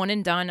done. One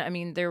and done. I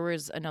mean, there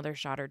was another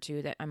shot or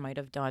two that I might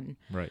have done.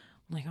 Right.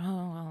 I'm like,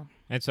 oh well.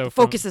 And so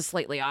focus is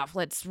slightly off.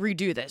 Let's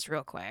redo this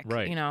real quick.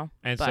 Right.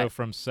 So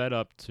from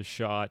setup to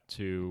shot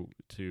to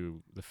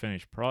the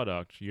finished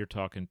product, you're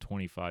talking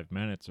 25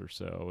 minutes or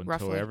so until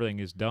roughly everything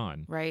is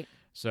done. Right.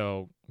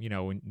 So,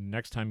 when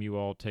next time you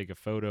all take a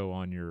photo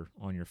on your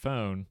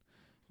phone,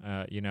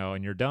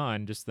 and you're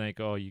done, just think,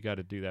 oh, you got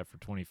to do that for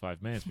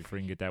 25 minutes before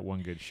you can get that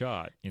one good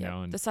shot,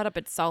 know. And the setup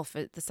itself,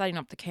 the setting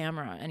up the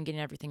camera and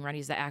getting everything ready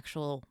is the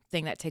actual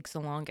thing that takes the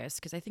longest,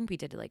 because I think we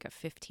did like a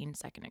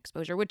 15-second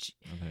exposure, which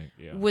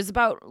was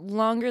about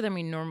longer than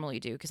we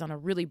normally do, because on a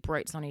really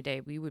bright sunny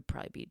day, we would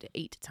probably be to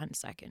 8 to 10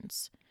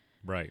 seconds.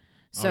 Right.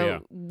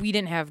 So we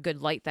didn't have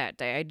good light that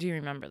day. I do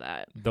remember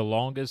that. The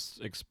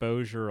longest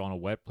exposure on a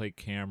wet plate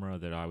camera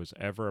that I was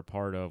ever a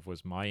part of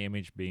was my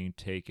image being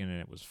taken, and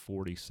it was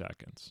 40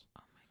 seconds.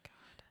 Oh, my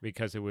God.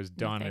 Because it was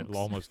done at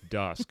almost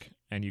dusk,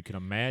 and you can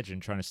imagine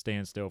trying to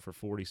stand still for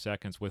 40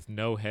 seconds with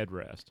no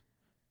headrest,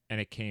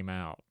 and it came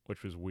out,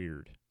 which was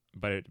weird.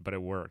 But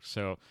it worked.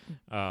 So,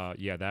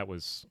 that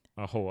was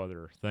a whole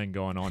other thing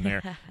going on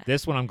there.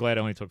 This one I'm glad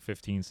only took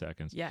 15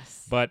 seconds.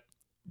 Yes. But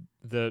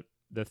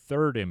the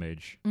third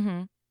image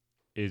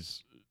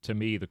is, to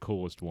me, the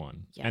coolest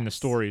one. Yes. And the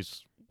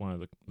story's one of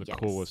the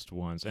coolest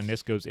ones. And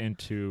this goes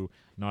into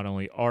not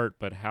only art,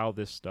 but how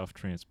this stuff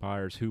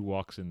transpires, who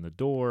walks in the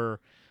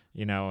door,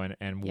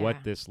 and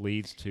what this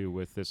leads to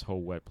with this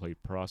whole wet plate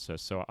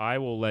process. So I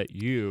will let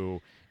you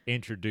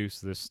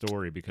introduce this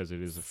story because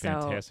it is a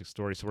fantastic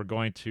story. So we're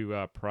going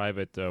to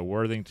private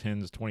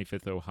Worthington's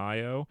 25th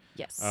Ohio.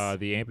 Yes.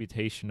 The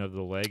amputation of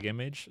the leg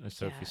image.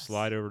 So if you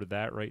slide over to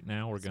that right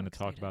now, we're going to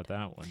talk about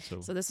that one.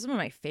 So this is one of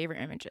my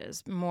favorite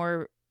images.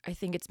 I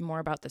think it's more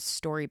about the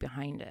story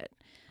behind it.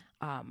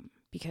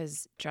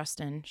 Because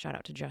Justin, shout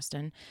out to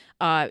Justin,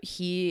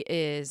 he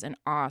is an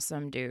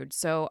awesome dude.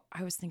 So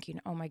I was thinking,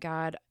 oh my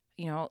God,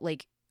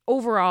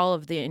 overall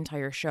of the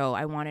entire show,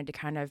 I wanted to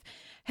kind of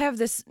have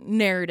this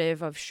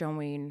narrative of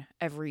showing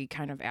every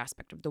kind of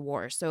aspect of the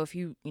war. So if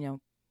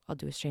I'll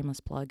do a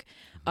shameless plug.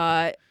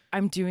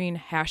 I'm doing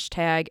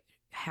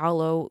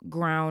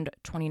 #HallowGround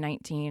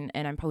 2019,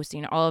 and I'm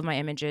posting all of my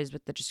images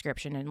with the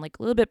description and like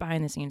a little bit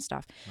behind the scenes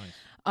stuff.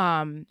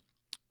 Nice.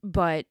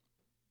 But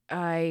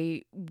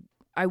I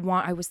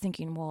was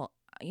thinking, well,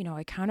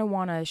 I kind of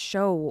want to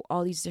show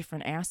all these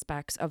different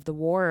aspects of the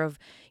war of,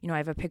 I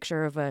have a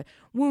picture of a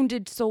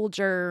wounded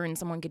soldier and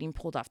someone getting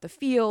pulled off the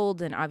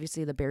field, and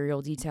obviously the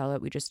burial detail that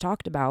we just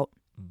talked about.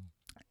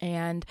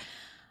 And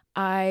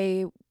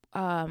I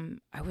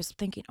was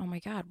thinking, oh my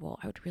God, well,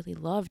 I would really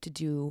love to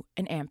do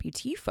an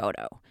amputee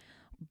photo,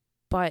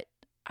 but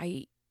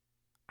I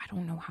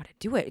don't know how to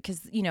do it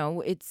because,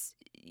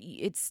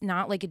 it's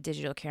not like a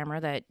digital camera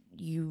that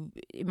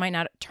it might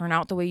not turn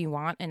out the way you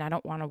want. And I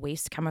don't want to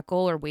waste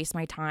chemical or waste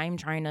my time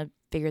trying to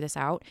figure this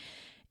out.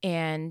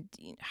 And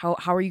how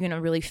are you going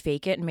to really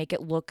fake it and make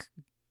it look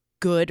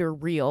good or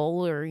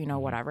real or,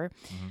 whatever.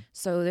 Mm-hmm.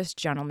 So this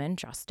gentleman,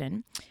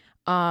 Justin,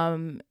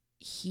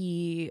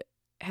 he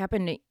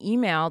happened to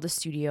email the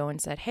studio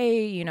and said,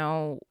 hey,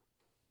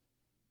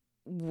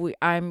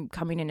 I'm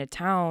coming into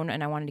town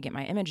and I wanted to get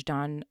my image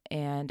done.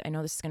 And I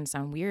know this is going to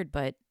sound weird,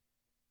 but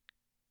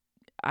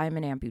I'm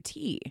an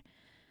amputee.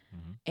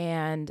 Mm-hmm.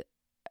 And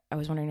I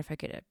was wondering if I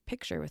could get a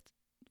picture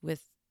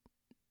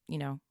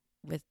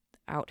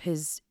without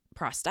his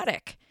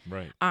prosthetic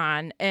Right.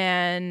 on.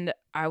 And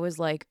I was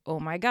like, oh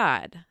my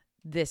God,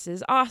 this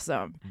is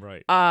awesome.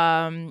 Right.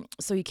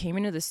 So he came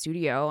into the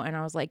studio and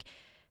I was like,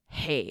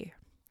 hey,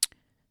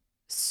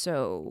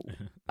 so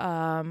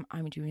I'm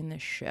doing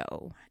this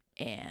show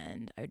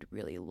and I'd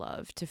really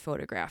love to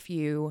photograph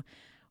you,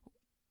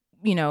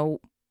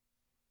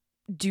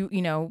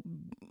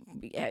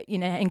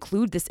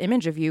 include this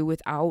image of you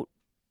without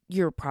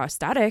your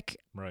prosthetic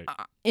Right.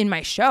 in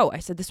my show. I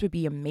said, this would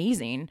be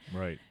amazing.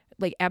 Right.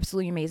 Like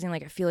absolutely amazing.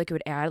 Like I feel like it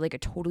would add like a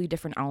totally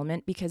different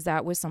element because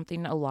that was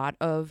something a lot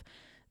of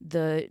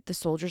the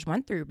soldiers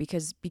went through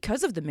because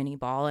of the mini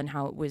ball and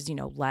how it was,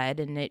 lead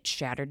and it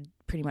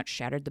pretty much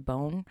shattered the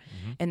bone.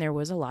 Mm-hmm. And there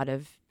was a lot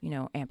of,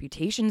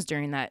 amputations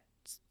during that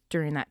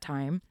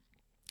time.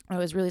 It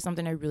was really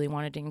something I really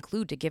wanted to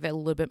include to give it a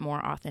little bit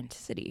more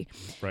authenticity.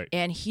 Right.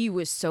 And he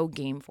was so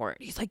game for it.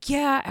 He's like,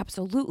 yeah,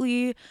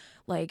 absolutely.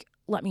 Like,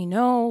 let me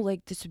know.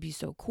 Like, this would be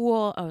so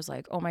cool. I was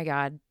like, oh my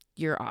God,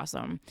 you're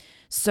awesome.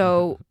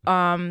 So,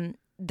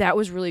 that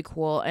was really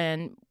cool.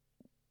 And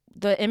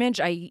the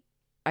image I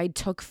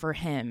took for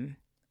him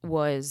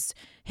was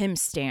him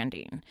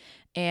standing.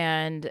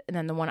 And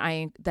then the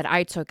one that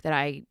I took that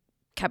I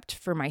kept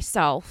for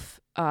myself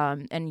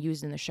and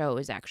used in the show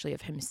is actually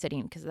of him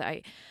sitting because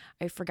I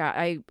forgot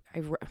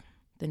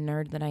the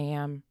nerd that I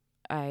am,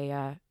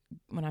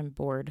 when I'm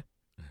bored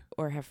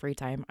or have free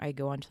time, I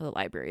go onto the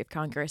Library of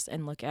Congress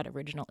and look at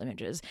original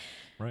images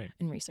Right.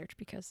 and research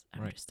because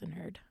I'm Right. just a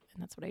nerd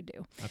and that's what I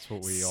do. That's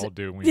what we all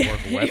do when we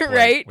work with web plate.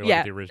 Right? We look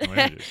at the original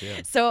images.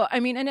 Yeah. So, I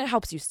mean, and it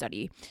helps you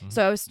study. Mm-hmm.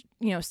 So I was,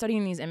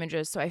 studying these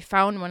images. So I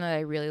found one that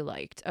I really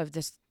liked of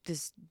this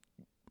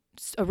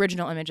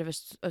original image of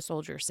a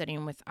soldier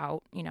sitting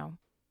without,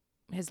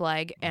 his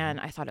leg. Mm-hmm. And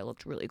I thought it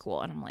looked really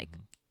cool. And I'm like,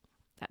 Mm-hmm.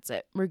 that's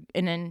it.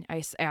 And then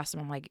I asked him,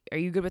 I'm like, are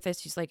you good with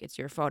this? He's like, it's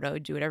your photo.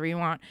 Do whatever you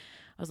want.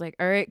 I was like,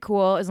 all right,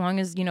 cool. As long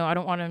as, I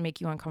don't want to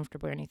make you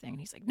uncomfortable or anything. And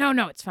he's like, no,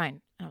 it's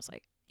fine. And I was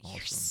like, you're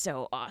Awesome.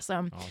 so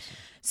awesome. Awesome.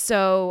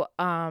 So,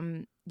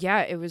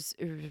 yeah, it was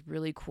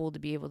really cool to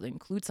be able to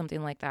include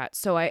something like that.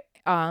 So I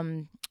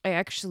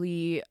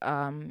actually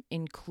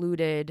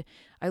included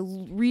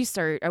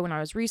when I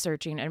was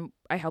researching, and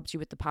I helped you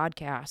with the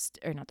podcast,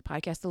 or not the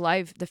podcast,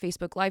 the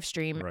Facebook live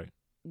stream Right.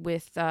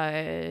 with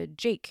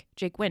Jake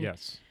Wynn.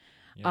 Yes.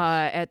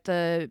 At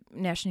the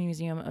National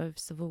Museum of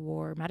Civil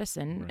War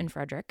Medicine in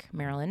Frederick,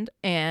 Maryland.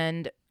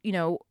 And,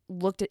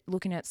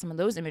 looking at some of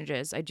those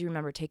images, I do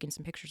remember taking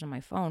some pictures on my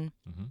phone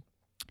Mm-hmm.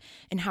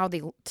 and how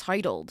they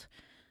titled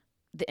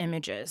the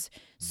images. Mm-hmm.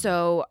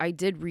 So I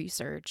did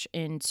research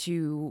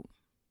into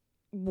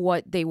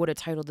what they would have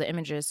titled the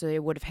images. So they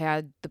would have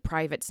had the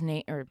private's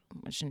name, or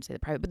I shouldn't say the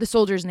private, but the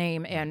soldier's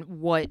name and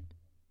what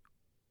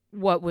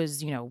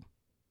was,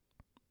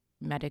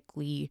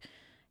 medically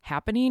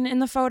happening in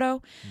the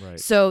photo. Right.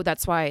 So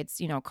that's why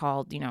it's,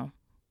 called,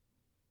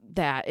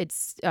 that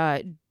it's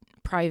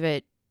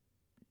Private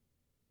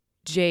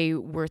J.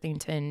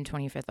 Worthington,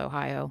 25th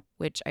Ohio,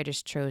 which I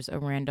just chose a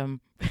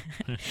random,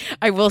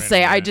 I will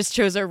say I just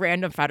chose a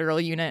random federal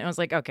unit. And I was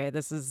like, okay,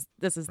 this is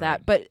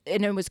that. But,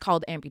 and it was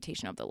called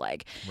amputation of the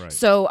leg. Right.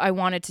 So I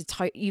wanted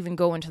to even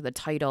go into the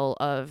title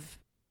of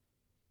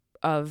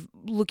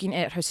looking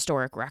at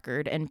historic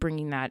record and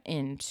bringing that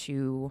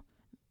into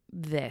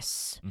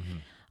this.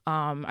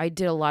 Mm-hmm. I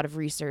did a lot of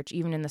research,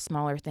 even in the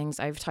smaller things.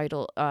 I've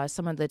titled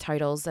some of the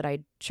titles that I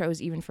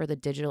chose, even for the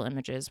digital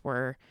images,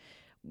 were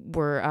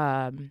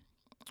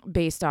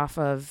based off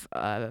of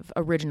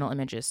original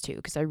images too,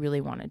 because I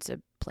really wanted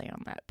to play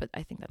on that. But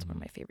I think that's one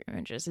of my favorite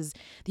images is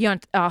the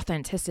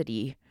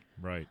authenticity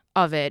Right.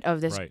 of it,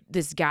 of this Right.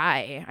 this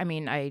guy. I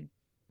mean, I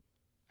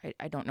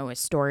don't know his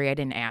story. I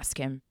didn't ask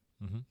him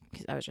Mm-hmm.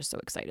 because I was just so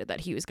excited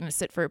that he was going to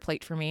sit for a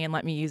plate for me and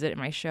let me use it in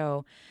my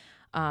show.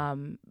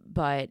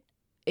 But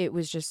it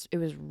was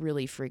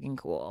really freaking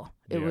cool.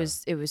 It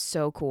was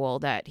so cool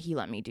that he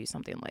let me do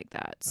something like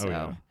that.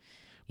 So,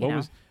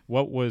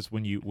 What was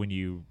when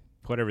you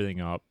put everything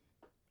up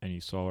and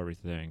you saw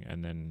everything,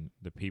 and then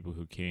the people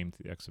who came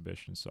to the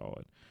exhibition saw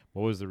it?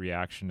 What was the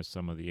reaction to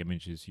some of the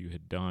images you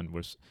had done?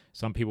 Was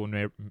some people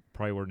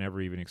probably were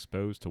never even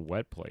exposed to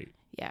wet plate,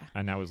 yeah.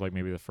 and that was like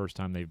maybe the first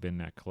time they've been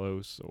that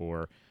close,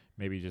 or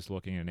maybe just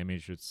looking at an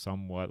image that's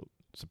somewhat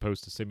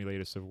supposed to simulate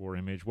a Civil War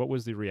image. What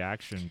was the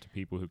reaction to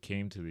people who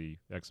came to the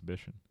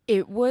exhibition?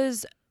 It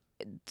was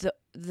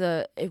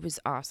it was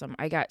awesome.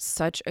 I got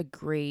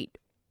great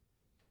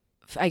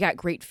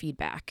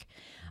feedback.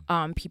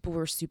 People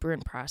were super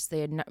impressed.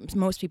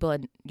 Most people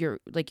had, you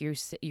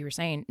were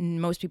saying,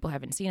 most people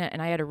haven't seen it.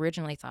 And I had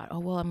originally thought, oh,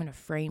 well, I'm going to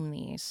frame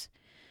these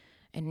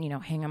and,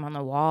 hang them on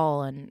the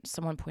wall. And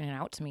someone pointed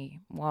out to me,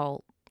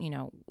 well,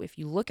 if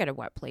you look at a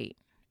wet plate,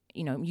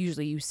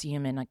 usually you see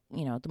them in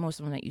the most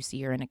of them that you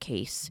see are in a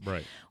case,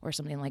 right, or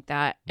something like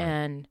that. Right.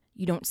 And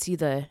you don't see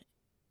the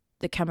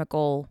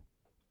chemical,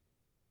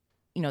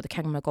 the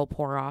chemical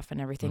pour off and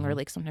everything, or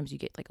like sometimes you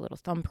get like a little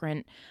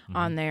thumbprint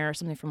on there or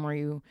something from where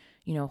you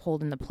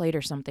holding the plate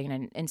or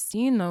something, and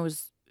seeing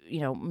those,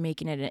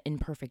 making it an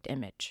imperfect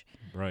image.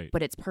 Right.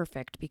 But it's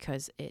perfect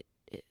because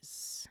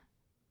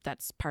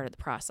that's part of the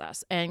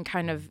process, and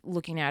kind of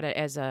looking at it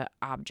as a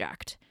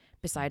object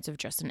besides of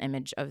just an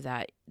image of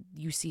that.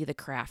 You see the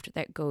craft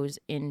that goes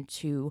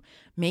into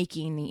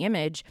making the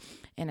image.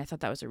 And I thought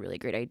that was a really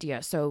great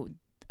idea. So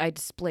I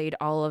displayed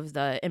all of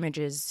the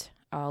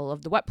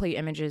wet plate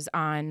images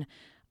on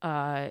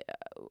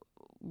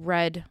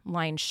red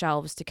lined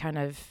shelves to kind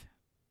of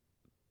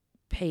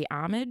pay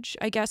homage,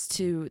 I guess,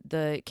 to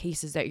the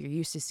cases that you're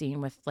used to seeing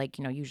with, like,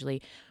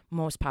 usually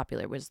most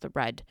popular was the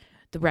red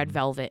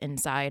velvet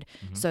inside.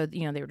 So,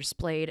 they were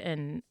displayed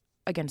and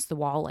against the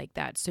wall like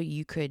that. So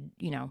you could,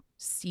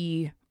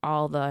 see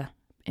all the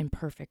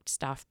imperfect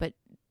stuff, but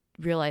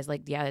realize,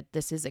 like, yeah,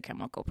 this is a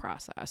chemical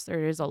process.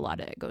 There is a lot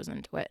that goes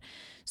into it.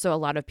 So a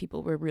lot of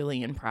people were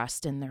really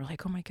impressed, and they're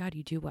like, oh my God,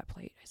 you do wet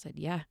plate. I said,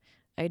 yeah,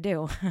 I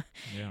do.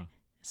 Yeah.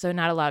 So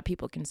not a lot of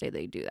people can say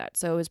they do that.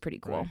 So it was pretty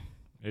cool. Right.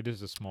 It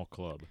is a small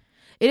club.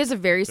 It is a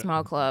very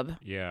small club.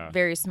 Yeah.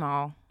 Very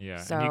small. Yeah.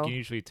 So, and you can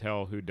usually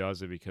tell who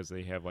does it because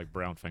they have like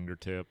brown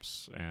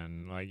fingertips,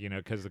 and like,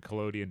 because the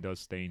collodion does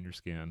stain your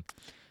skin.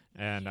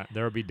 And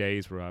there would be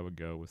days where I would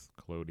go with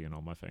collodion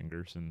on my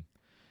fingers, and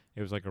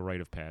it was like a rite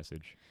of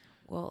passage.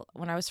 Well,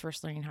 when I was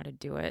first learning how to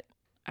do it,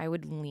 I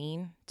would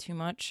lean too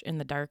much in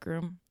the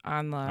darkroom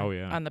on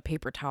the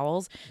paper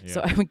towels. Yeah.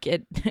 So I would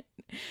get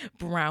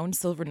brown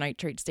silver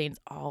nitrate stains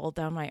all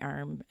down my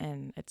arm,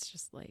 and it's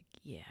just like,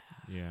 yeah,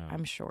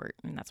 I'm short,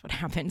 and that's what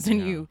happens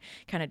when you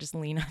kind of just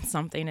lean on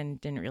something and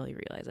didn't really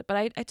realize it. But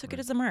I took it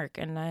as a mark,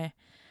 and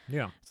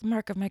it's a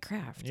mark of my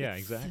craft. Yeah,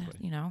 it's,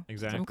 exactly.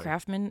 Exactly. Some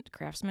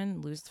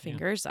craftsmen lose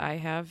fingers. I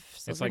have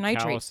silver it's like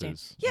nitrate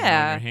calluses, stains. on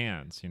your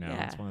hands,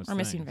 Yeah. It's one of those or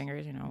missing things.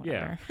 fingers,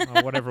 whatever. Yeah,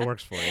 well, whatever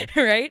works for you.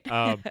 Right?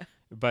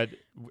 But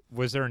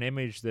was there an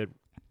image that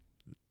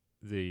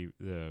the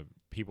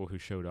people who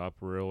showed up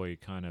really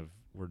kind of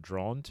were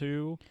drawn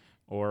to,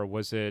 or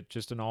was it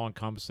just an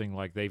all-encompassing,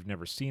 like they've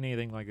never seen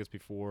anything like this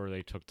before,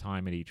 they took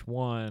time at each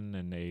one,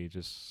 and they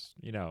just,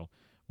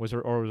 was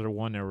there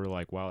one that were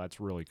like, wow, that's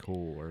really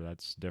cool, or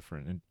that's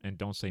different, and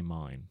don't say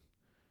mine,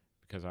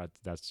 because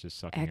that's just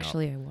sucking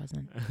Actually, I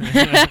wasn't.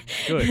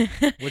 Good.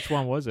 Which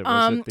one was it?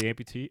 Was it the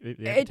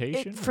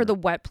amputation? For the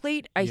wet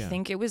plate, I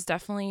think it was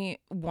definitely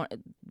one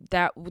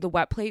that the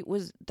wet plate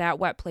was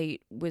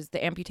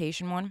the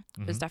amputation one.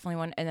 It was definitely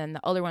one, and then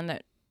the other one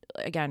that,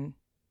 again,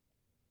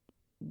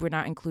 we're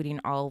not including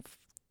all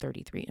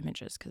 33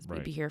 images because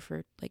we'd be here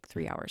for like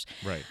 3 hours.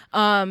 Right.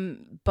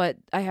 But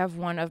I have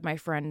one of my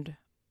friend,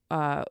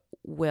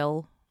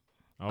 Will.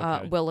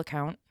 Okay. Will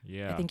account.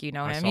 Yeah, I think you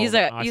know him. He's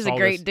a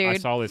great dude. I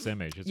saw this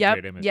image. It's a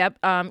great image. Yep.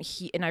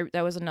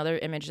 That was another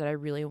image that I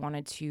really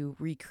wanted to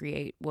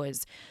recreate,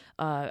 was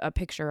a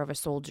picture of a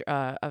soldier,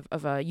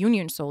 of a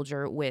Union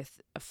soldier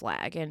with a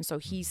flag, and so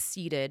he's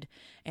seated,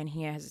 and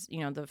he has,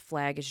 the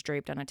flag is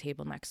draped on a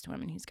table next to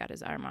him, and he's got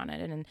his arm on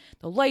it, and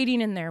the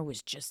lighting in there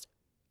was just.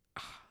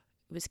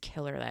 It was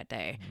killer that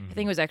day. I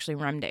think it was actually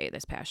Rum Day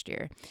this past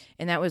year,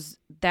 and that was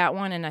that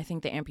one, and I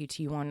think the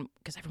amputee one,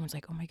 because everyone's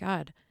like, oh my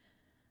God.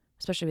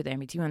 Especially with the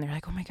amputee one, they're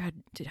like, "Oh my God,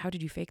 how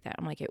did you fake that?"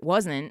 I'm like, "It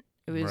wasn't.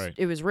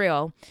 It was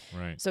real."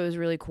 Right. So it was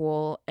really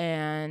cool.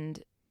 And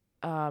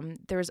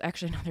there was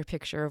actually another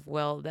picture of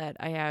Will that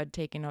I had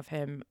taken of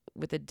him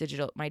with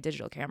my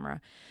digital camera,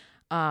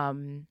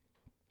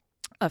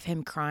 of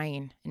him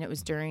crying, and it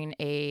was during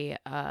a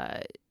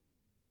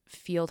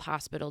field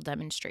hospital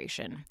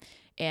demonstration,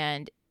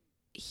 and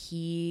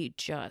he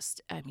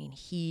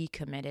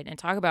committed, and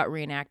talk about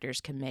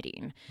reenactors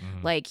committing.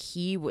 Like,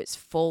 he was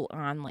full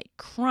on like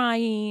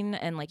crying,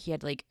 and like he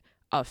had like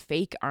a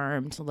fake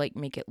arm to like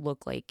make it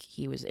look like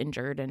he was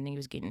injured, and he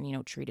was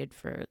getting treated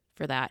for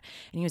that,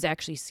 and he was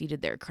actually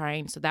seated there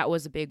crying. So that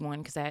was a big one,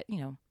 because that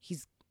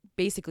he's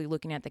basically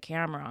looking at the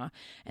camera,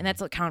 and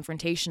that's like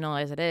confrontational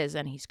as it is,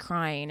 and he's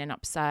crying and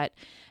upset.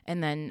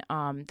 And then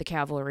the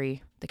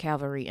cavalry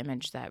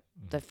image, that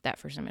that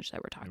first image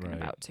that we're talking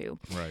about too.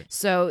 Right.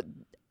 So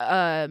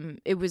I think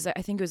it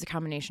was a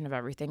combination of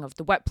everything, of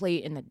the wet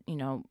plate and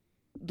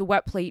the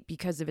wet plate,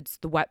 because if it's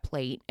the wet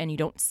plate and you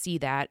don't see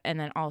that, and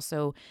then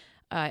also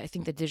I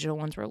think the digital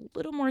ones were a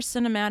little more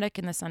cinematic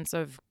in the sense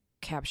of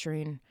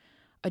capturing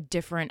a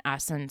different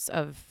essence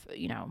of,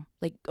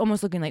 like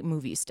almost looking like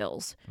movie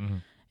stills.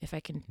 If I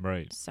can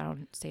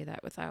say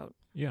that without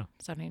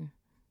sounding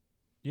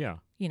Yeah.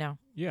 You know,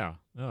 Yeah.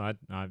 No,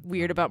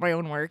 weird about my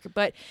own work,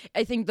 but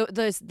I think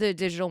the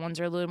digital ones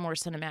are a little more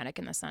cinematic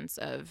in the sense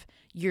of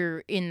you're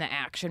in the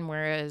action,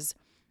 whereas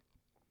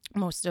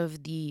most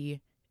of the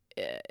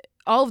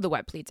all of the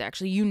wet pleats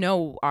actually,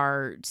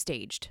 are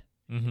staged.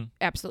 Mm-hmm.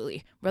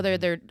 Absolutely.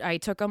 Whether I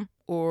took them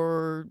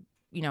or,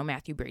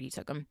 Matthew Brady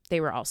took them, they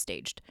were all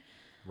staged.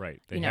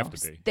 Right. They have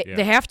to be.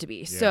 They have to be.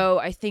 Yeah. So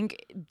I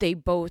think they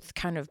both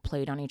kind of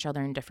played on each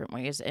other in different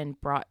ways and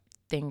brought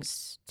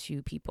things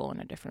to people in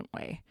a different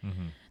way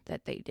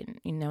that they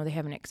didn't, they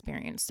haven't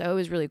experienced. So it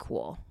was really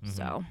cool.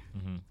 So,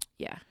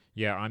 yeah.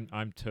 Yeah,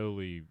 I'm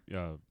totally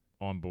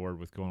on board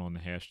with going on the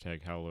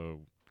hashtag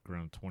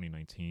HalloGround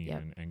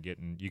 2019 and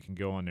getting, you can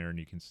go on there and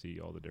you can see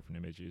all the different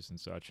images and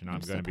such. And I'm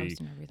going to be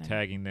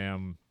tagging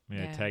them,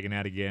 tagging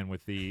that again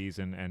with these,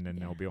 and then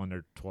they'll be on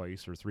there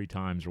twice or 3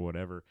 times or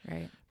whatever.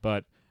 Right.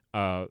 But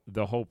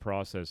the whole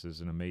process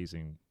is an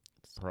amazing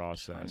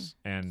process,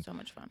 and so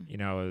much fun.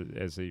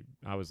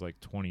 I was like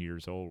 20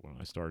 years old when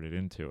I started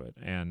into it,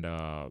 and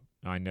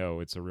I know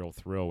it's a real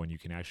thrill when you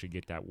can actually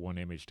get that one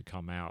image to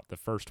come out, the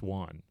first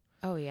one.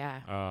 Oh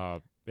yeah.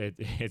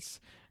 It's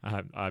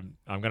I'm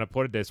gonna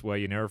put it this way: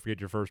 you never forget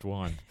your first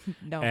one.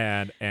 No.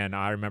 And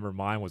I remember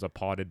mine was a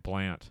potted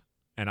plant,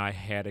 and I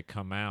had it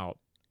come out,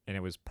 and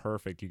it was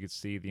perfect. You could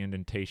see the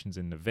indentations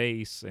in the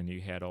vase, and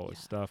you had all this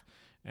stuff,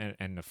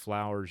 and the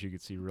flowers you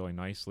could see really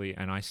nicely.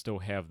 And I still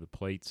have the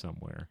plate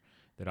somewhere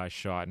that I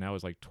shot, and that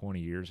was like 20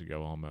 years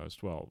ago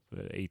almost. Well,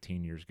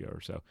 18 years ago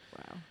or so.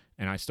 Wow.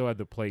 And I still had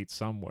the plate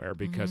somewhere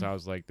because I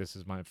was like, this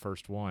is my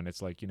first one.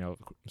 It's like,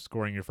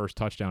 scoring your first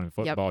touchdown in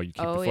football. You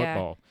keep the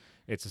football.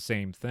 Yeah. It's the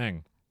same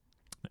thing.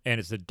 And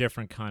it's a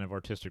different kind of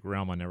artistic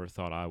realm I never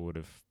thought I would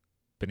have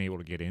been able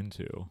to get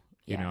into,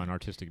 an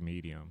artistic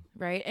medium.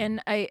 Right.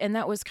 And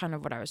that was kind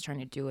of what I was trying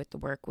to do with the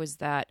work, was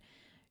that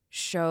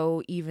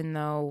show, even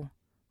though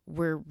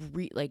we're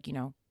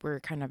we're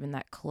kind of in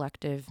that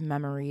collective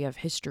memory of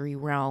history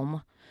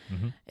realm,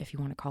 if you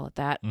want to call it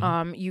that.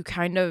 You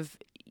kind of,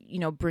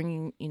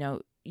 bringing,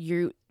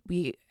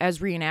 we as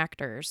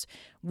reenactors,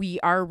 we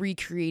are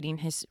recreating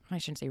I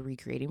shouldn't say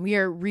recreating, we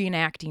are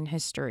reenacting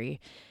history,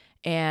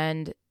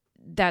 and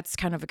that's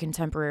kind of a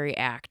contemporary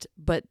act.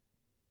 But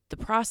the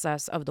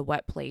process of the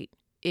wet plate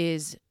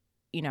is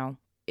no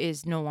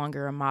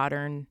longer a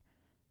modern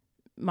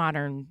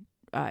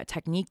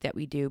technique that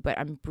we do, but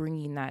I'm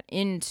bringing that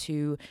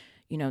into,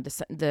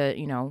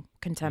 the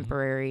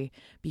contemporary,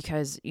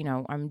 because,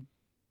 I'm,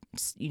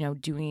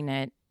 doing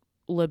it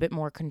a little bit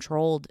more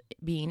controlled,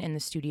 being in the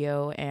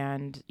studio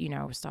and,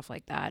 stuff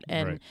like that.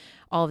 And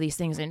all of these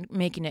things, and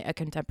making it a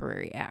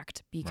contemporary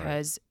act,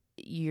 because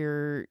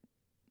you're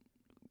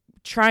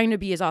trying to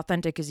be as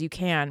authentic as you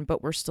can,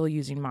 but we're still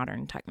using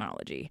modern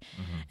technology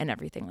and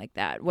everything like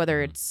that,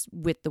 whether it's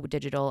with the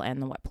digital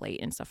and the wet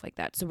plate and stuff like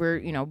that. So we're,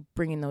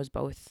 bringing those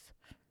both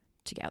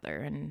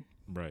together. And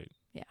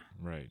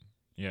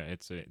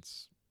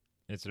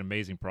it's an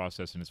amazing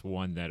process, and it's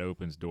one that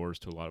opens doors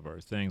to a lot of other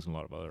things and a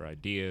lot of other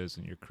ideas,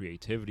 and your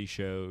creativity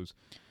shows.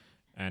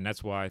 And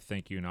that's why I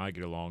think you and I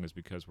get along, is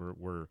because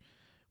we're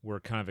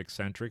kind of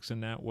eccentrics in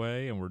that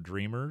way, and we're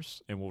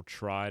dreamers, and we'll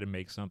try to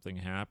make something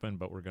happen,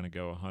 but we're going to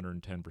go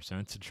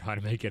 110% to try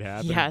to make it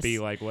happen. Yes. And be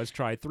like, let's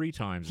try 3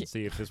 times and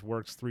see if this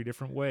works 3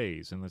 different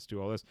ways, and let's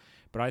do all this.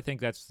 But I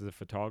think that's the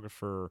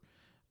photographer,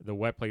 the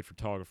wet plate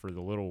photographer, the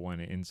little one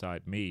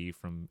inside me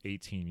from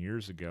 18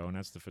 years ago, and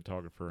that's the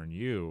photographer in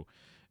you.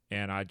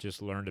 And I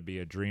just learned to be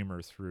a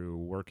dreamer through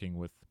working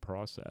with the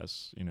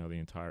process, the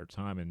entire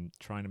time, and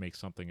trying to make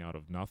something out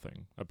of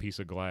nothing, a piece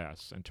of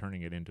glass, and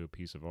turning it into a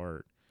piece of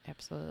art.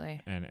 Absolutely.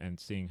 And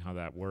seeing how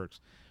that works.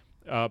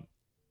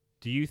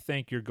 Do you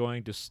think you're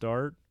going to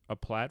start a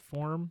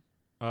platform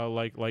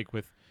like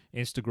with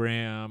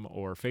Instagram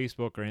or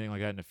Facebook or anything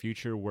like that in the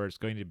future, where it's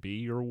going to be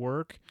your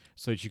work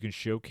so that you can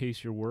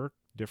showcase your work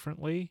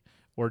differently?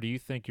 Or do you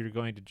think you're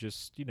going to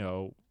just,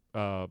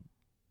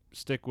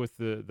 stick with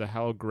the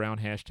HalloGround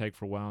hashtag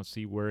for a while and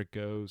see where it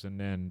goes, and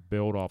then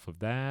build off of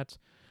that?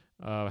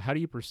 How do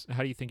you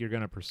think you're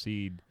going to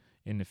proceed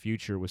in the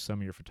future with some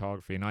of your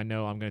photography? And I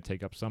know I'm going to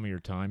take up some of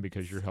your time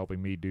because you're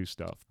helping me do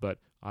stuff, but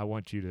I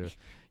want you to,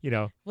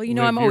 well,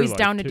 I'm always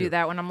down to do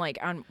that when I'm like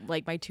on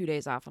like my 2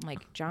 days off. I'm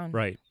like, John,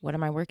 what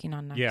am I working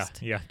on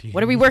next? Yeah.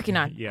 What are we working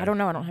on? Yeah. I don't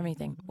know. I don't have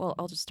anything. Well,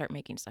 I'll just start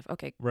making stuff.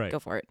 Okay, go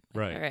for it.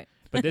 Right. All right.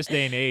 But this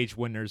day and age,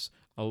 when there's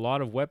a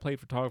lot of wet plate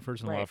photographers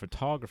and a lot of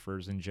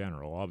photographers in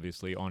general,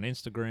 obviously on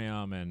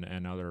Instagram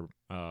and other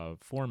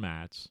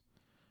formats,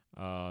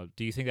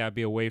 do you think that'd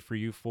be a way for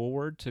you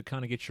forward to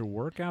kind of get your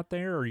work out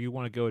there, or you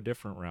want to go a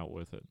different route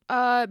with it?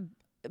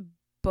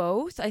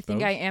 Both. I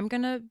think I am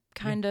going to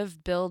kind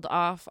of build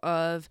off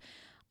of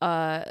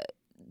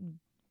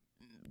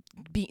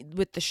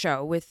with the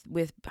show, with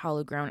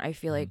HalloGround. I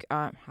feel like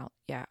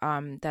that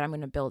I'm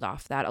going to build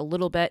off that a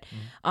little bit.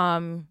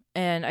 And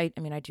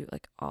I do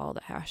like all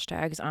the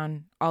hashtags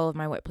on all of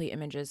my wet plate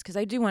images, because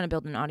I do want to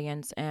build an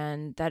audience,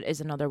 and that is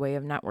another way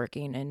of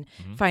networking and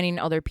finding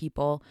other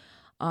people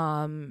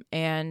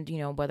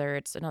And, whether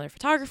it's another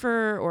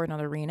photographer or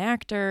another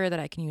reenactor that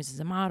I can use as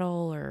a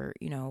model or,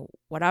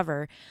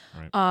 whatever.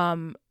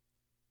 Right.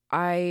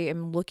 I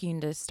am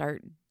looking to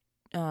start,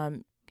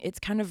 it's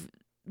kind of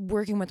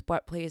working with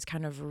Wet Plate has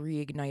kind of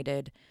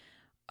reignited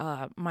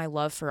my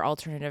love for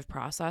alternative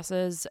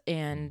processes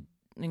and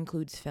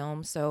includes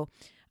film. So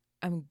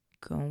I'm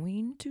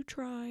going to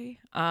try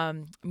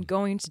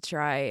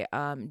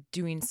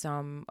doing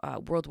some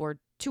World War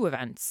II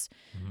events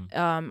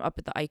up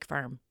at the Ike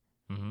Farm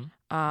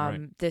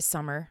this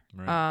summer.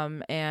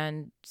 Right.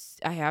 And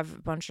I have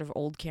a bunch of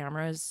old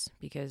cameras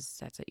because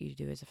that's what you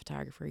do as a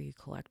photographer. You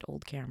collect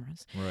old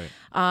cameras. Right.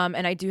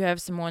 And I do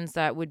have some ones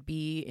that would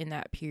be in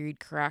that period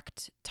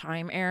correct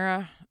time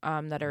era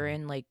that are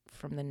in like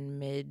from the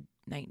mid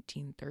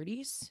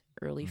 1930s,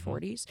 early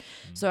 40s.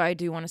 So I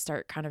do want to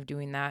start kind of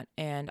doing that.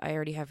 And I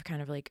already have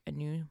kind of like a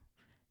new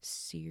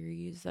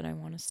series that I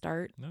want to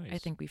start. Nice. I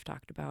think we've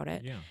talked about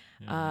it.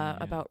 Yeah.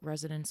 About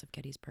residents of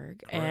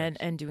Gettysburg. Correct.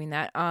 and doing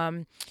that.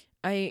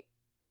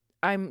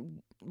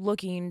 I'm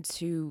looking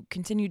to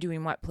continue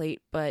doing Wet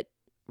Plate, but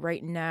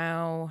right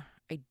now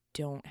I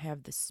don't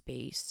have the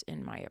space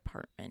in my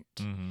apartment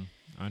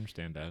I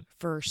understand that.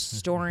 for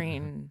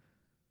storing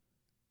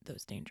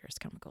those dangerous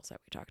chemicals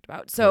that we talked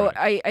about. So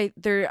Right.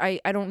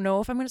 I don't know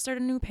if I'm going to start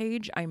a new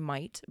page. I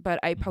might, but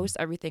I post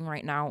everything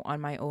right now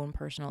on my own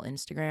personal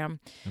Instagram,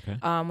 Okay.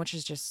 which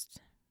is just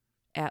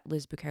at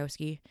Liz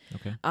Bukowski.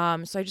 Okay.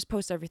 So I just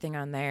post everything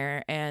on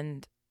there,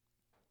 and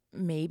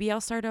maybe I'll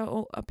start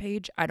a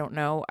page. I don't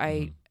know.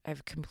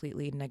 I've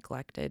completely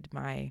neglected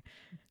my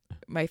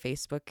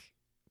Facebook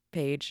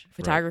page,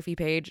 photography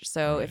page.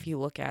 So if you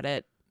look at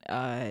it,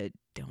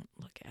 don't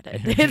look at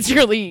it. It's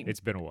really, It's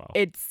been a while.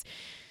 it's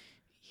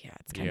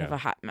kind of a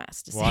hot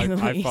mess to say the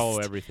I least. follow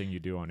everything you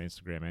do on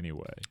Instagram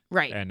anyway.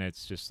 Right. And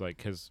it's just like,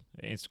 because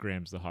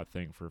Instagram's the hot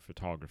thing for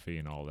photography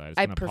and all that. It's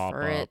I going to pop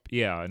prefer it. up.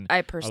 Yeah. And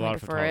I personally a lot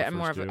of prefer it. I'm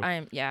more of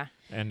photographers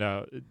do. And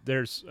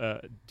there's,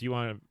 do you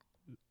want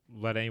to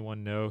let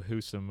anyone know who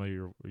some of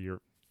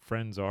your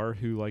friends are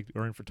who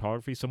are in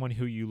photography? Someone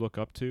who you look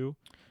up to,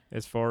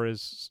 as far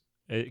as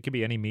it could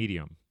be any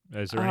medium.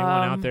 Is there anyone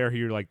out there who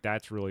you're like,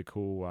 that's really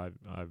cool?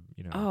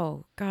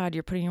 Oh God,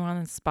 you're putting you on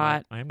the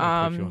spot. I'm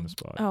gonna put you on the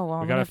spot. Oh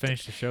well, we gotta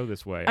finish the show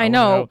this way. I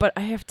know, but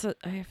I have to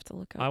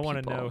look up. I want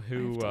to people.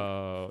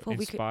 know who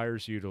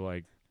inspires you to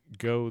like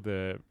go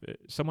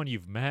someone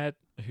you've met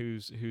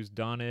who's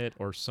done it,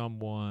 or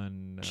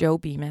someone. Joe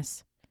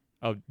Bemis.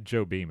 Oh,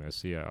 Joe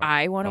Bemis, yeah.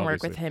 I want to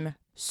work with him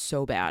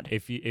so bad.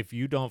 If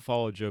you don't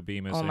follow Joe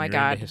Bemis, oh and my you're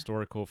God, into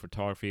historical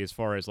photography, as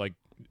far as like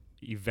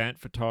event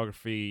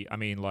photography, I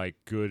mean, like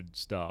good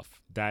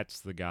stuff,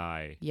 that's the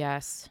guy.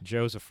 Yes.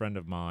 Joe's a friend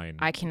of mine.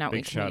 I cannot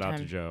wait to meet him. Big shout out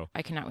to Joe.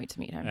 I cannot wait to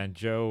meet him. And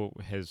Joe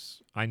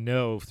I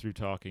know through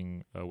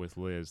talking with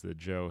Liz that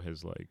Joe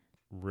has like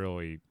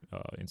really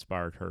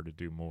inspired her to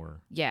do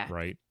more. Yeah.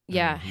 Right?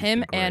 Yeah.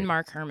 Him and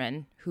Mark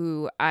Herman,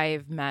 who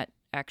I've met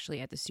actually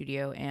at the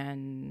studio,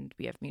 and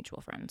we have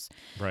mutual friends.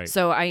 Right.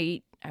 So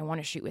I want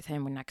to shoot with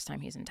him next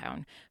time he's in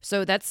town.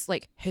 So that's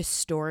like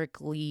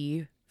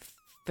historically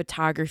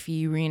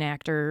photography,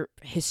 reenactor,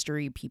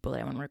 history people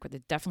that I want to work with.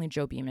 It's definitely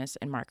Joe Bemis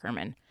and Mark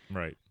Herman.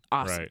 Right.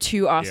 Awesome. Right.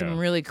 Two awesome,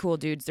 really cool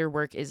dudes. Their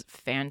work is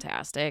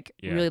fantastic.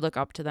 Yeah. Really look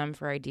up to them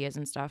for ideas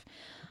and stuff.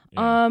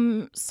 Yeah.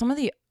 Some of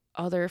the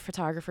other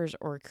photographers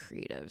or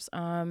creatives.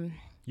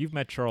 You've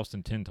met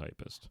Charleston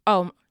Tintypist.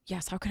 Oh,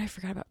 yes. How could I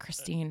forget about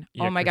Christine?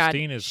 Yeah, oh my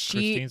Christine God.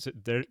 Christine's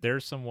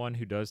there's someone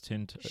who does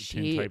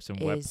tintypes and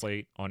Wet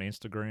Plate on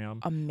Instagram.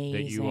 Amazing.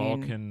 That you all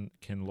can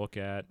look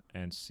at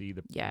and see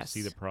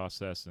the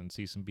process and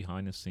see some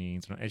behind the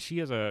scenes. And she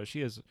has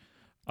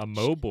a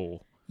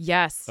mobile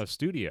a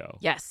studio.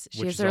 Yes.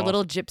 She has her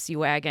little gypsy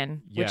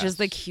wagon, which is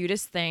the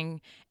cutest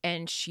thing.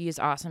 And she is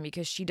awesome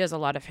because she does a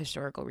lot of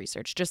historical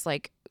research, just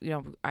like,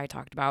 I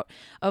talked about,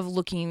 of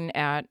looking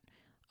at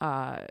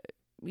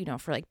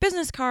for like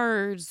business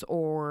cards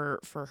or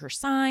for her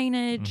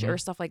signage or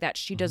stuff like that.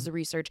 She does the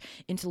research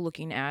into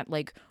looking at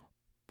like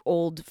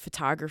old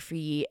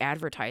photography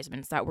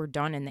advertisements that were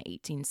done in the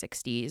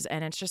 1860s.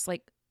 And it's just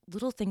like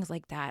little things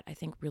like that, I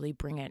think, really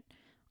bring it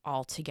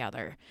all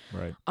together.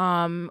 Right.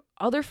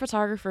 Other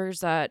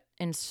photographers that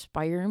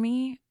inspire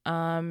me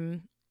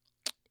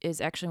is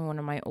actually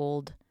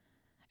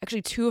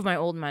two of my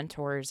old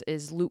mentors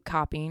is Luke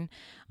Copping.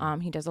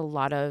 He does a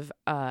lot of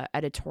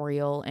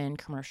editorial and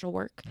commercial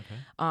work.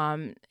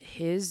 Okay.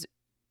 His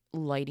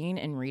lighting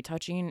and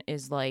retouching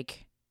is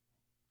like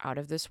out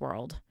of this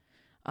world.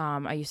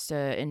 I used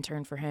to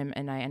intern for him,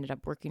 and I ended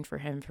up working for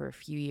him for a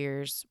few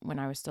years when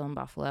I was still in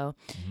Buffalo.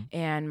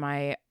 And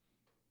my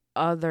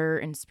other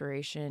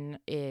inspiration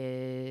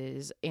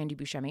is Andy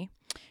Buscemi,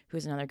 who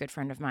is another good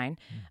friend of mine.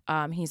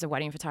 He's a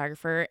wedding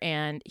photographer,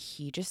 and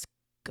he just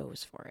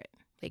goes for it.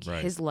 Like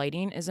his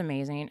lighting is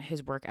amazing.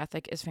 His work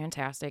ethic is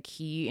fantastic.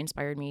 He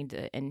inspired me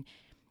and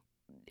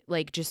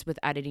like just with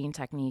editing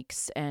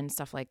techniques and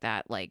stuff like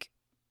that, like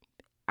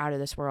out of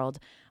this world.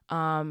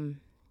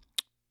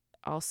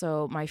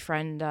 Also my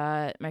friend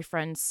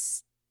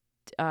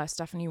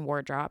Stephanie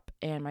Wardrop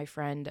and my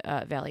friend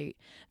Valerie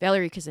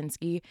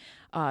Kaczynski.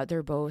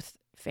 They're both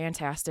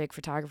fantastic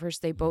photographers.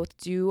 They both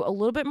do a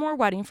little bit more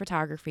wedding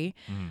photography.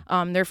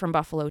 They're from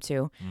Buffalo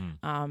too.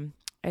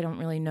 I don't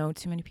really know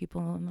too many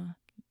people in the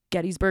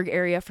Gettysburg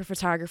area for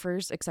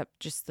photographers, except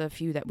just the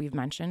few that we've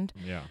mentioned,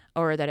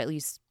 or that at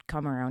least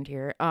come around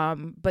here.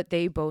 But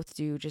they both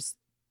do just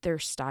their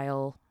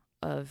style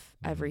of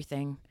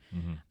everything.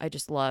 I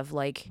just love,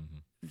 like,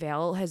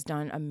 Val has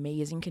done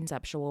amazing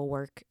conceptual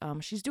work.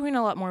 She's doing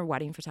a lot more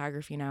wedding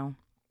photography now,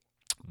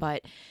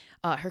 but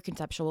her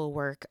conceptual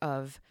work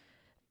of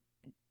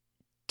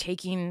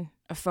taking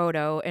a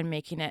photo and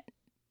making it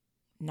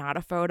not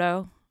a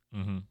photo,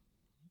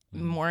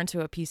 more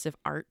into a piece of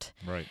art.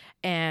 Right.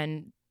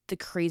 And the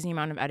crazy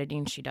amount of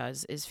editing she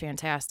does is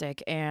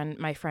fantastic. And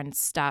my friend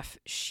Steph,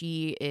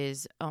 she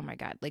is, oh my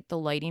God, like the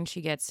lighting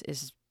she gets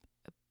is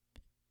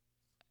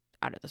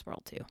out of this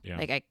world too. Yeah.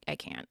 Like I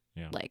can't.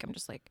 Yeah. Like I'm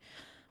just like,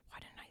 why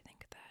didn't I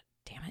think of that?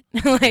 Damn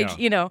it. Like,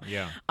 Yeah. you know.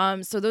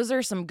 Yeah. So those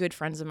are some good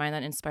friends of mine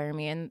that inspire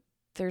me, and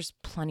there's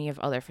plenty of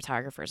other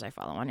photographers I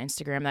follow on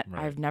Instagram that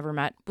I've never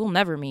met, will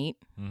never meet,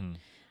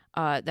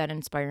 that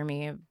inspire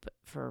me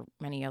for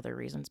many other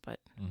reasons, but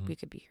we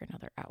could be here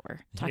another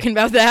hour talking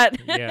about that.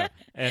 Yeah.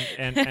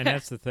 And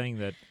that's the thing,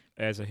 that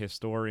as a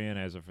historian,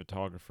 as a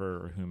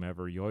photographer, or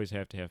whomever, you always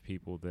have to have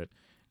people that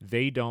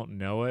they don't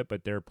know it,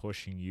 but they're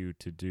pushing you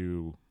to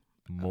do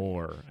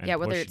more. And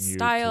whether pushing it's you to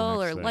the style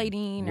next or thing.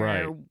 lighting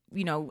or,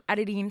 you know,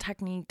 editing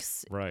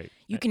techniques. Right.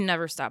 You can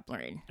never stop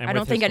learning. And I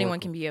don't with think anyone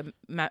can be a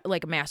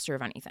master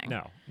of anything.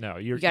 No.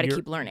 You got to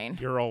keep learning.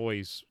 You're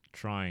always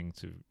trying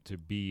to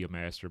be a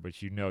master,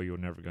 but you know you're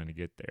never going to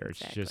get there. It's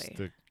just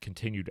the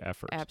continued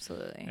effort.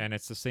 Absolutely. And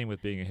it's the same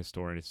with being a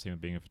historian. It's the same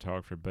with being a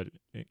photographer, but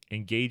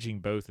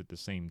engaging both at the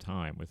same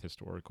time with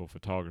historical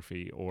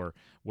photography, or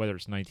whether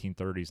it's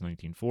 1930s,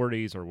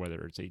 1940s, or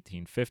whether it's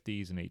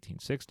 1850s and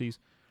 1860s,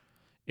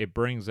 it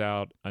brings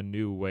out a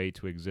new way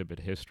to exhibit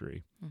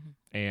history.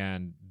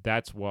 And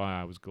that's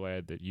why I was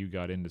glad that you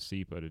got into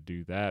SEPA to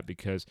do that,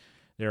 because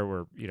there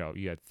were, you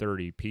had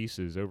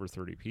over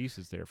 30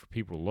 pieces there for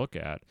people to look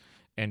at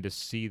and to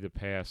see the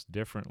past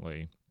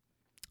differently.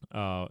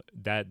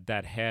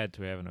 That had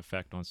to have an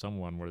effect on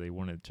someone, where they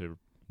wanted to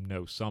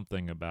know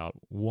something about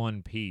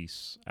one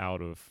piece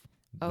out of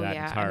that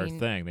entire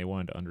thing. They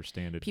wanted to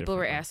understand it. People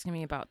were asking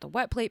me about the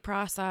wet plate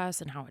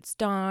process and how it's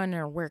done,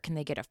 or where can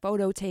they get a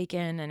photo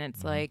taken, and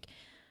it's like,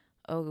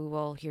 oh,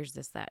 well, here's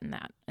this, that, and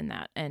that, and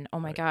that, and oh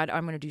my God,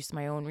 I'm going to do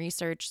my own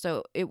research.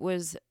 So it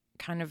was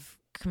kind of,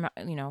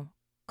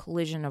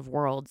 collision of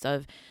worlds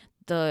of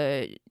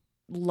the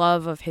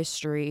love of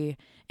history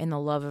and the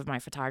love of my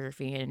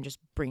photography, and just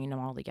bringing them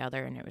all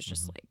together. And it was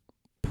just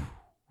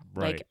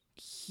like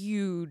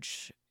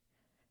huge,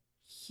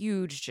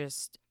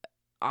 just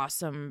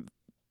awesome.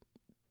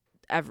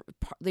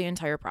 The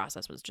entire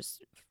process was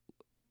just,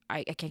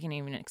 I can't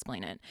even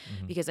explain it,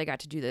 because I got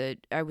to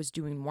I was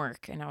doing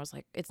work, and I was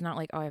like, it's not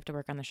like, oh, I have to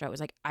work on the show. It was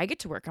like, I get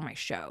to work on my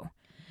show.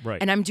 Right.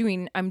 And I'm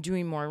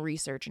doing more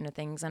research into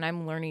things, and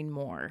I'm learning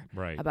more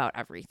about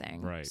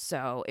everything. Right.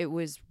 So it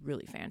was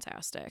really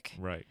fantastic.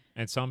 Right.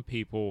 And some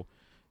people,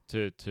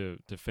 to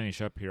finish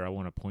up here, I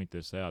want to point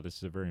this out. This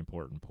is a very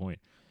important point.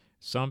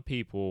 Some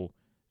people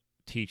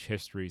teach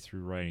history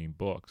through writing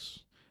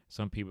books.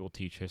 Some people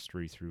teach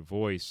history through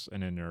voice,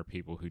 and then there are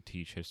people who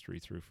teach history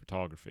through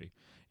photography.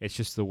 It's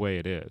just the way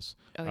it is.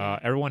 Oh, yeah.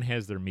 Everyone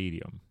has their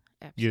medium.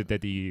 Absolutely. That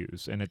they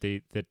use and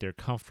that they're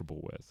comfortable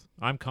with.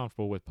 I'm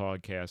comfortable with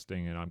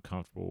podcasting, and I'm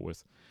comfortable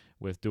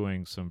with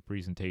doing some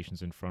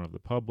presentations in front of the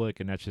public,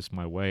 and that's just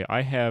my way.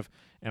 I have,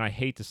 and I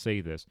hate to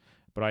say this,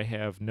 but I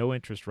have no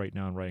interest right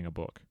now in writing a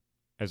book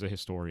as a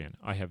historian.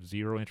 I have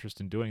zero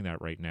interest in doing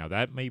that right now.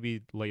 That may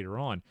be later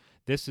on.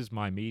 This is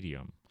my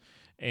medium.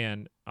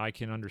 And I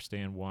can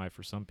understand why,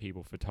 for some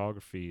people,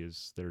 photography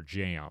is their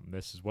jam.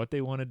 This is what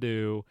they want to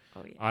do.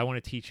 Oh, yeah. I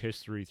want to teach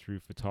history through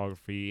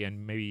photography,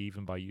 and maybe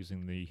even by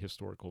using the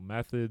historical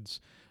methods.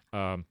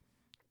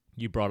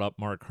 You brought up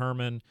Mark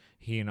Herman.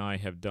 He and I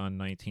have done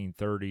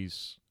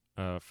 1930s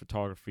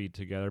photography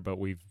together, but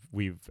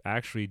we've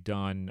actually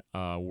done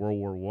World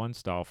War I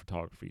style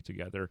photography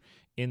together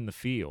in the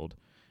field.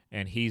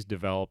 And he's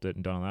developed it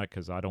and done that,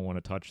 because I don't want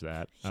to touch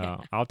that.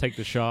 I'll take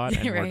the shot,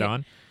 and we're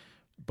done.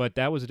 But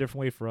that was a different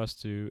way for us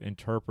to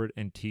interpret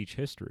and teach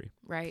history.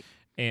 Right.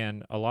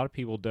 And a lot of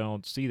people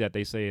don't see that.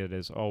 They say it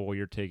as, oh, well,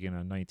 you're taking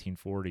a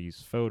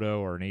 1940s photo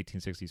or an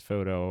 1860s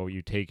photo.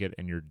 You take it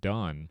and you're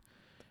done.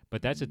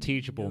 But that's a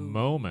teachable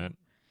moment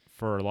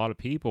for a lot of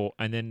people.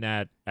 And then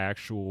that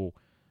actual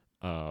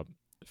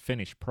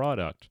finished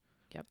product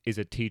is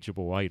a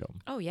teachable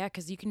item. Oh, yeah,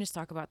 because you can just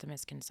talk about the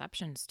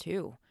misconceptions,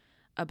 too,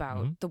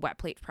 about the wet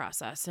plate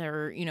process,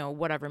 or,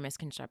 whatever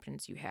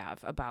misconceptions you have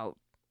about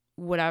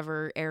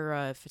whatever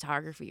era of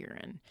photography you're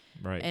in,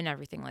 and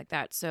everything like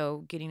that.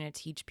 So getting to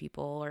teach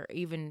people, or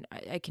even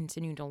I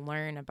continue to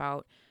learn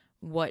about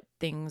what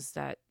things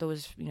that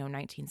those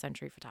 19th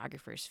century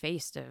photographers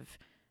faced, of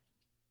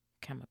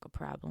chemical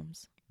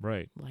problems,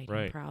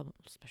 lighting problems,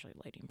 especially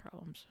lighting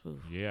problems.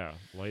 Oof. Yeah,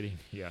 lighting.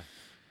 Yeah,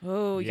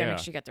 Oh, you gotta make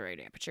sure you got the right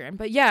aperture in.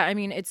 But yeah, I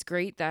mean, it's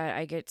great that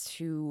I get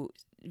to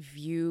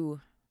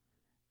view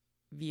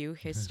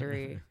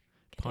history.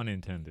 Pun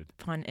intended.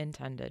 Pun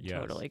intended, Yes.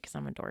 totally, because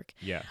I'm a dork.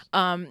 Yes.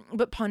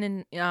 But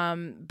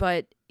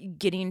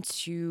getting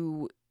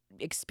to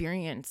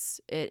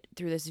experience it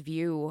through this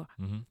view,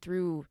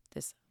 through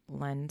this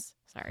lens.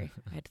 Sorry,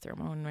 I had to throw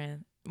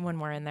one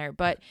more in there.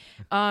 But,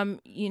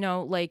 you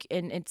know, like,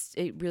 and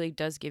it really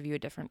does give you a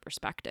different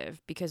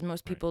perspective because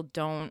most people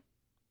don't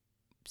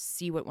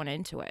see what went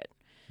into it.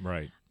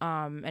 Right.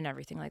 And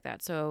everything like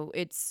that. So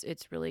it's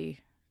really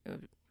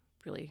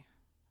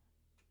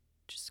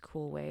just a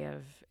cool way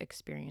of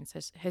experience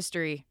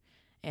history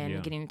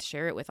and getting to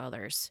share it with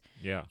others.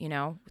 Yeah. You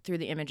know, through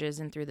the images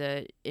and through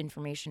the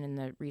information and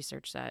the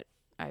research that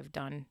I've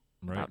done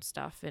about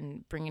stuff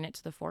and bringing it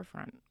to the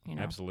forefront, you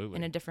know, absolutely,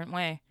 in a different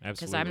way. Absolutely.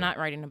 Because I'm not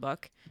writing a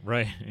book.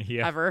 Right.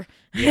 Yeah. Ever.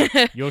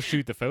 Yeah. You'll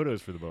shoot the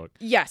photos for the book.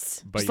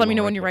 Yes. But just let me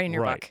know when you're writing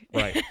your book.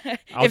 Right.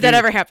 If that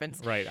ever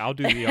happens. Right. I'll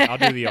do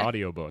the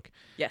audio book.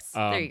 Yes.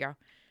 There you go.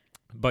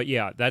 But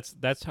yeah,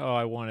 that's how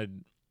I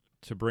wanted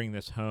to bring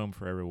this home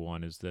for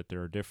everyone, is that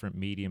there are different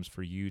mediums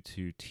for you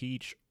to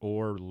teach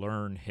or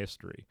learn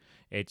history.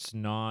 It's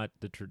not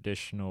the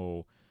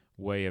traditional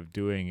way of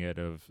doing it,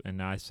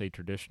 and I say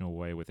traditional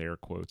way with air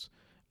quotes,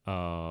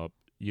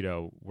 you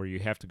know, where you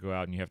have to go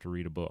out and you have to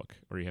read a book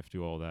or you have to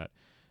do all that.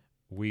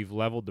 We've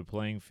leveled the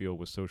playing field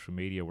with social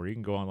media where you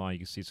can go online, you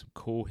can see some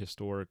cool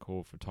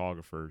historical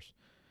photographers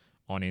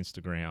on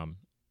Instagram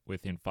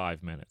within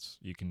 5 minutes.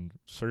 You can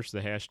search the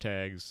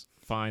hashtags,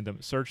 find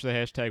them. Search the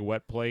hashtag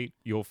wet plate.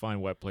 You'll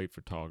find wet plate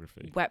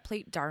photography. Wet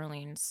Plate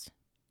Darlings.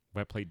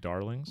 Wet Plate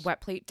Darlings?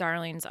 Wet Plate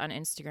Darlings on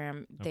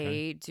Instagram.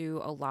 They do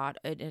a lot.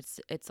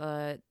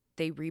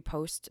 They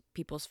repost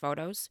people's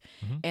photos,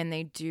 and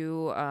they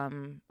do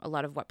a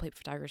lot of wet plate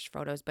photographers'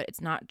 photos, but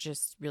it's not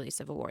just really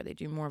Civil War. They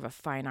do more of a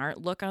fine art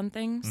look on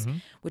things,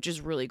 which is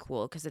really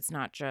cool because it's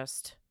not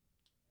just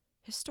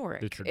historic.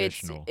 The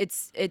traditional.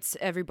 It's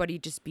everybody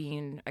just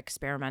being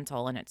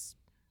experimental, and it's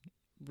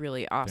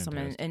really awesome.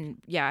 And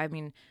yeah, I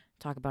mean,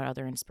 talk about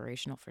other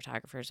inspirational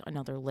photographers.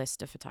 Another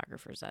list of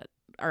photographers that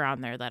are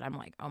on there that I'm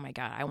like, oh my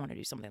God, I want to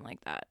do something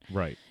like that.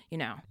 Right. You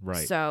know.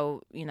 Right.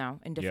 So, you know,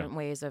 in different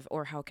ways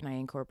or how can I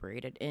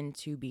incorporate it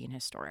into being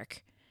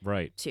historic?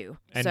 Right. Too.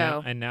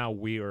 And now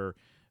we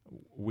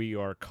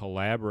are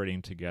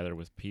collaborating together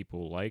with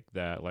people like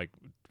that. Like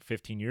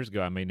 15 years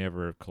ago, I may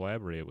never have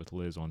collaborated with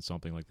Liz on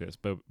something like this,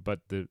 but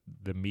the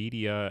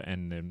media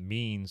and the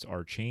means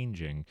are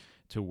changing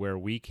to where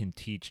we can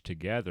teach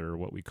together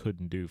what we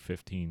couldn't do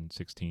 15,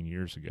 16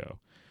 years ago.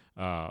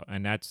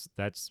 And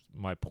that's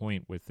my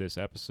point with this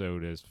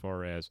episode, as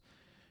far as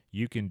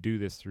you can do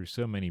this through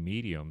so many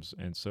mediums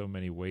and so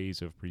many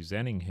ways of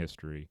presenting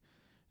history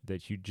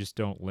that you just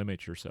don't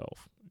limit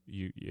yourself.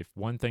 If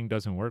one thing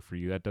doesn't work for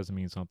you, that doesn't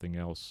mean something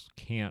else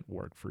can't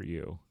work for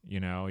you. You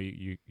know,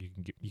 you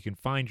can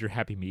find your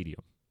happy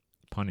medium,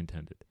 pun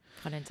intended.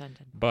 Pun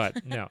intended.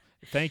 But no,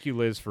 thank you,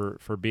 Liz,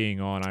 for being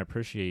on. I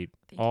appreciate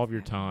all of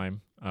your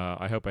time.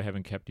 I hope I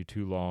haven't kept you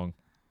too long.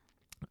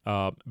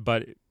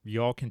 But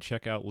y'all can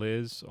check out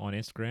Liz on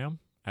Instagram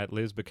at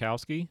Liz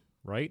Bukowski,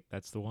 right?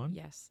 That's the one?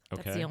 Yes.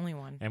 Okay. That's the only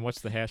one. And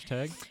what's the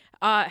hashtag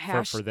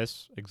for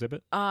this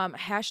exhibit?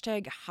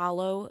 Hashtag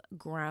Hollow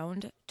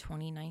Ground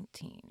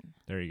 2019.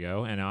 There you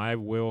go. And I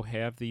will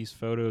have these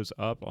photos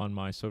up on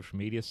my social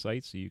media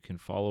site so you can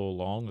follow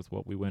along with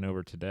what we went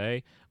over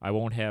today. I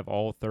won't have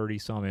all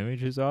 30-some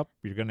images up.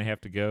 You're going to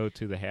have to go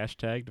to the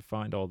hashtag to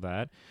find all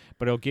that.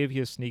 But it'll give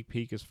you a sneak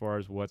peek as far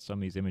as what some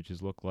of these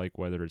images look like,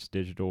 whether it's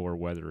digital or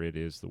whether it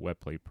is the wet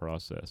plate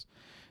process.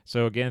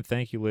 So again,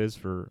 thank you, Liz,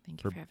 for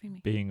having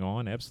me. being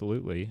on.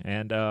 Absolutely.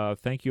 And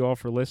thank you all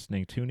for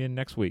listening. Tune in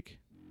next week.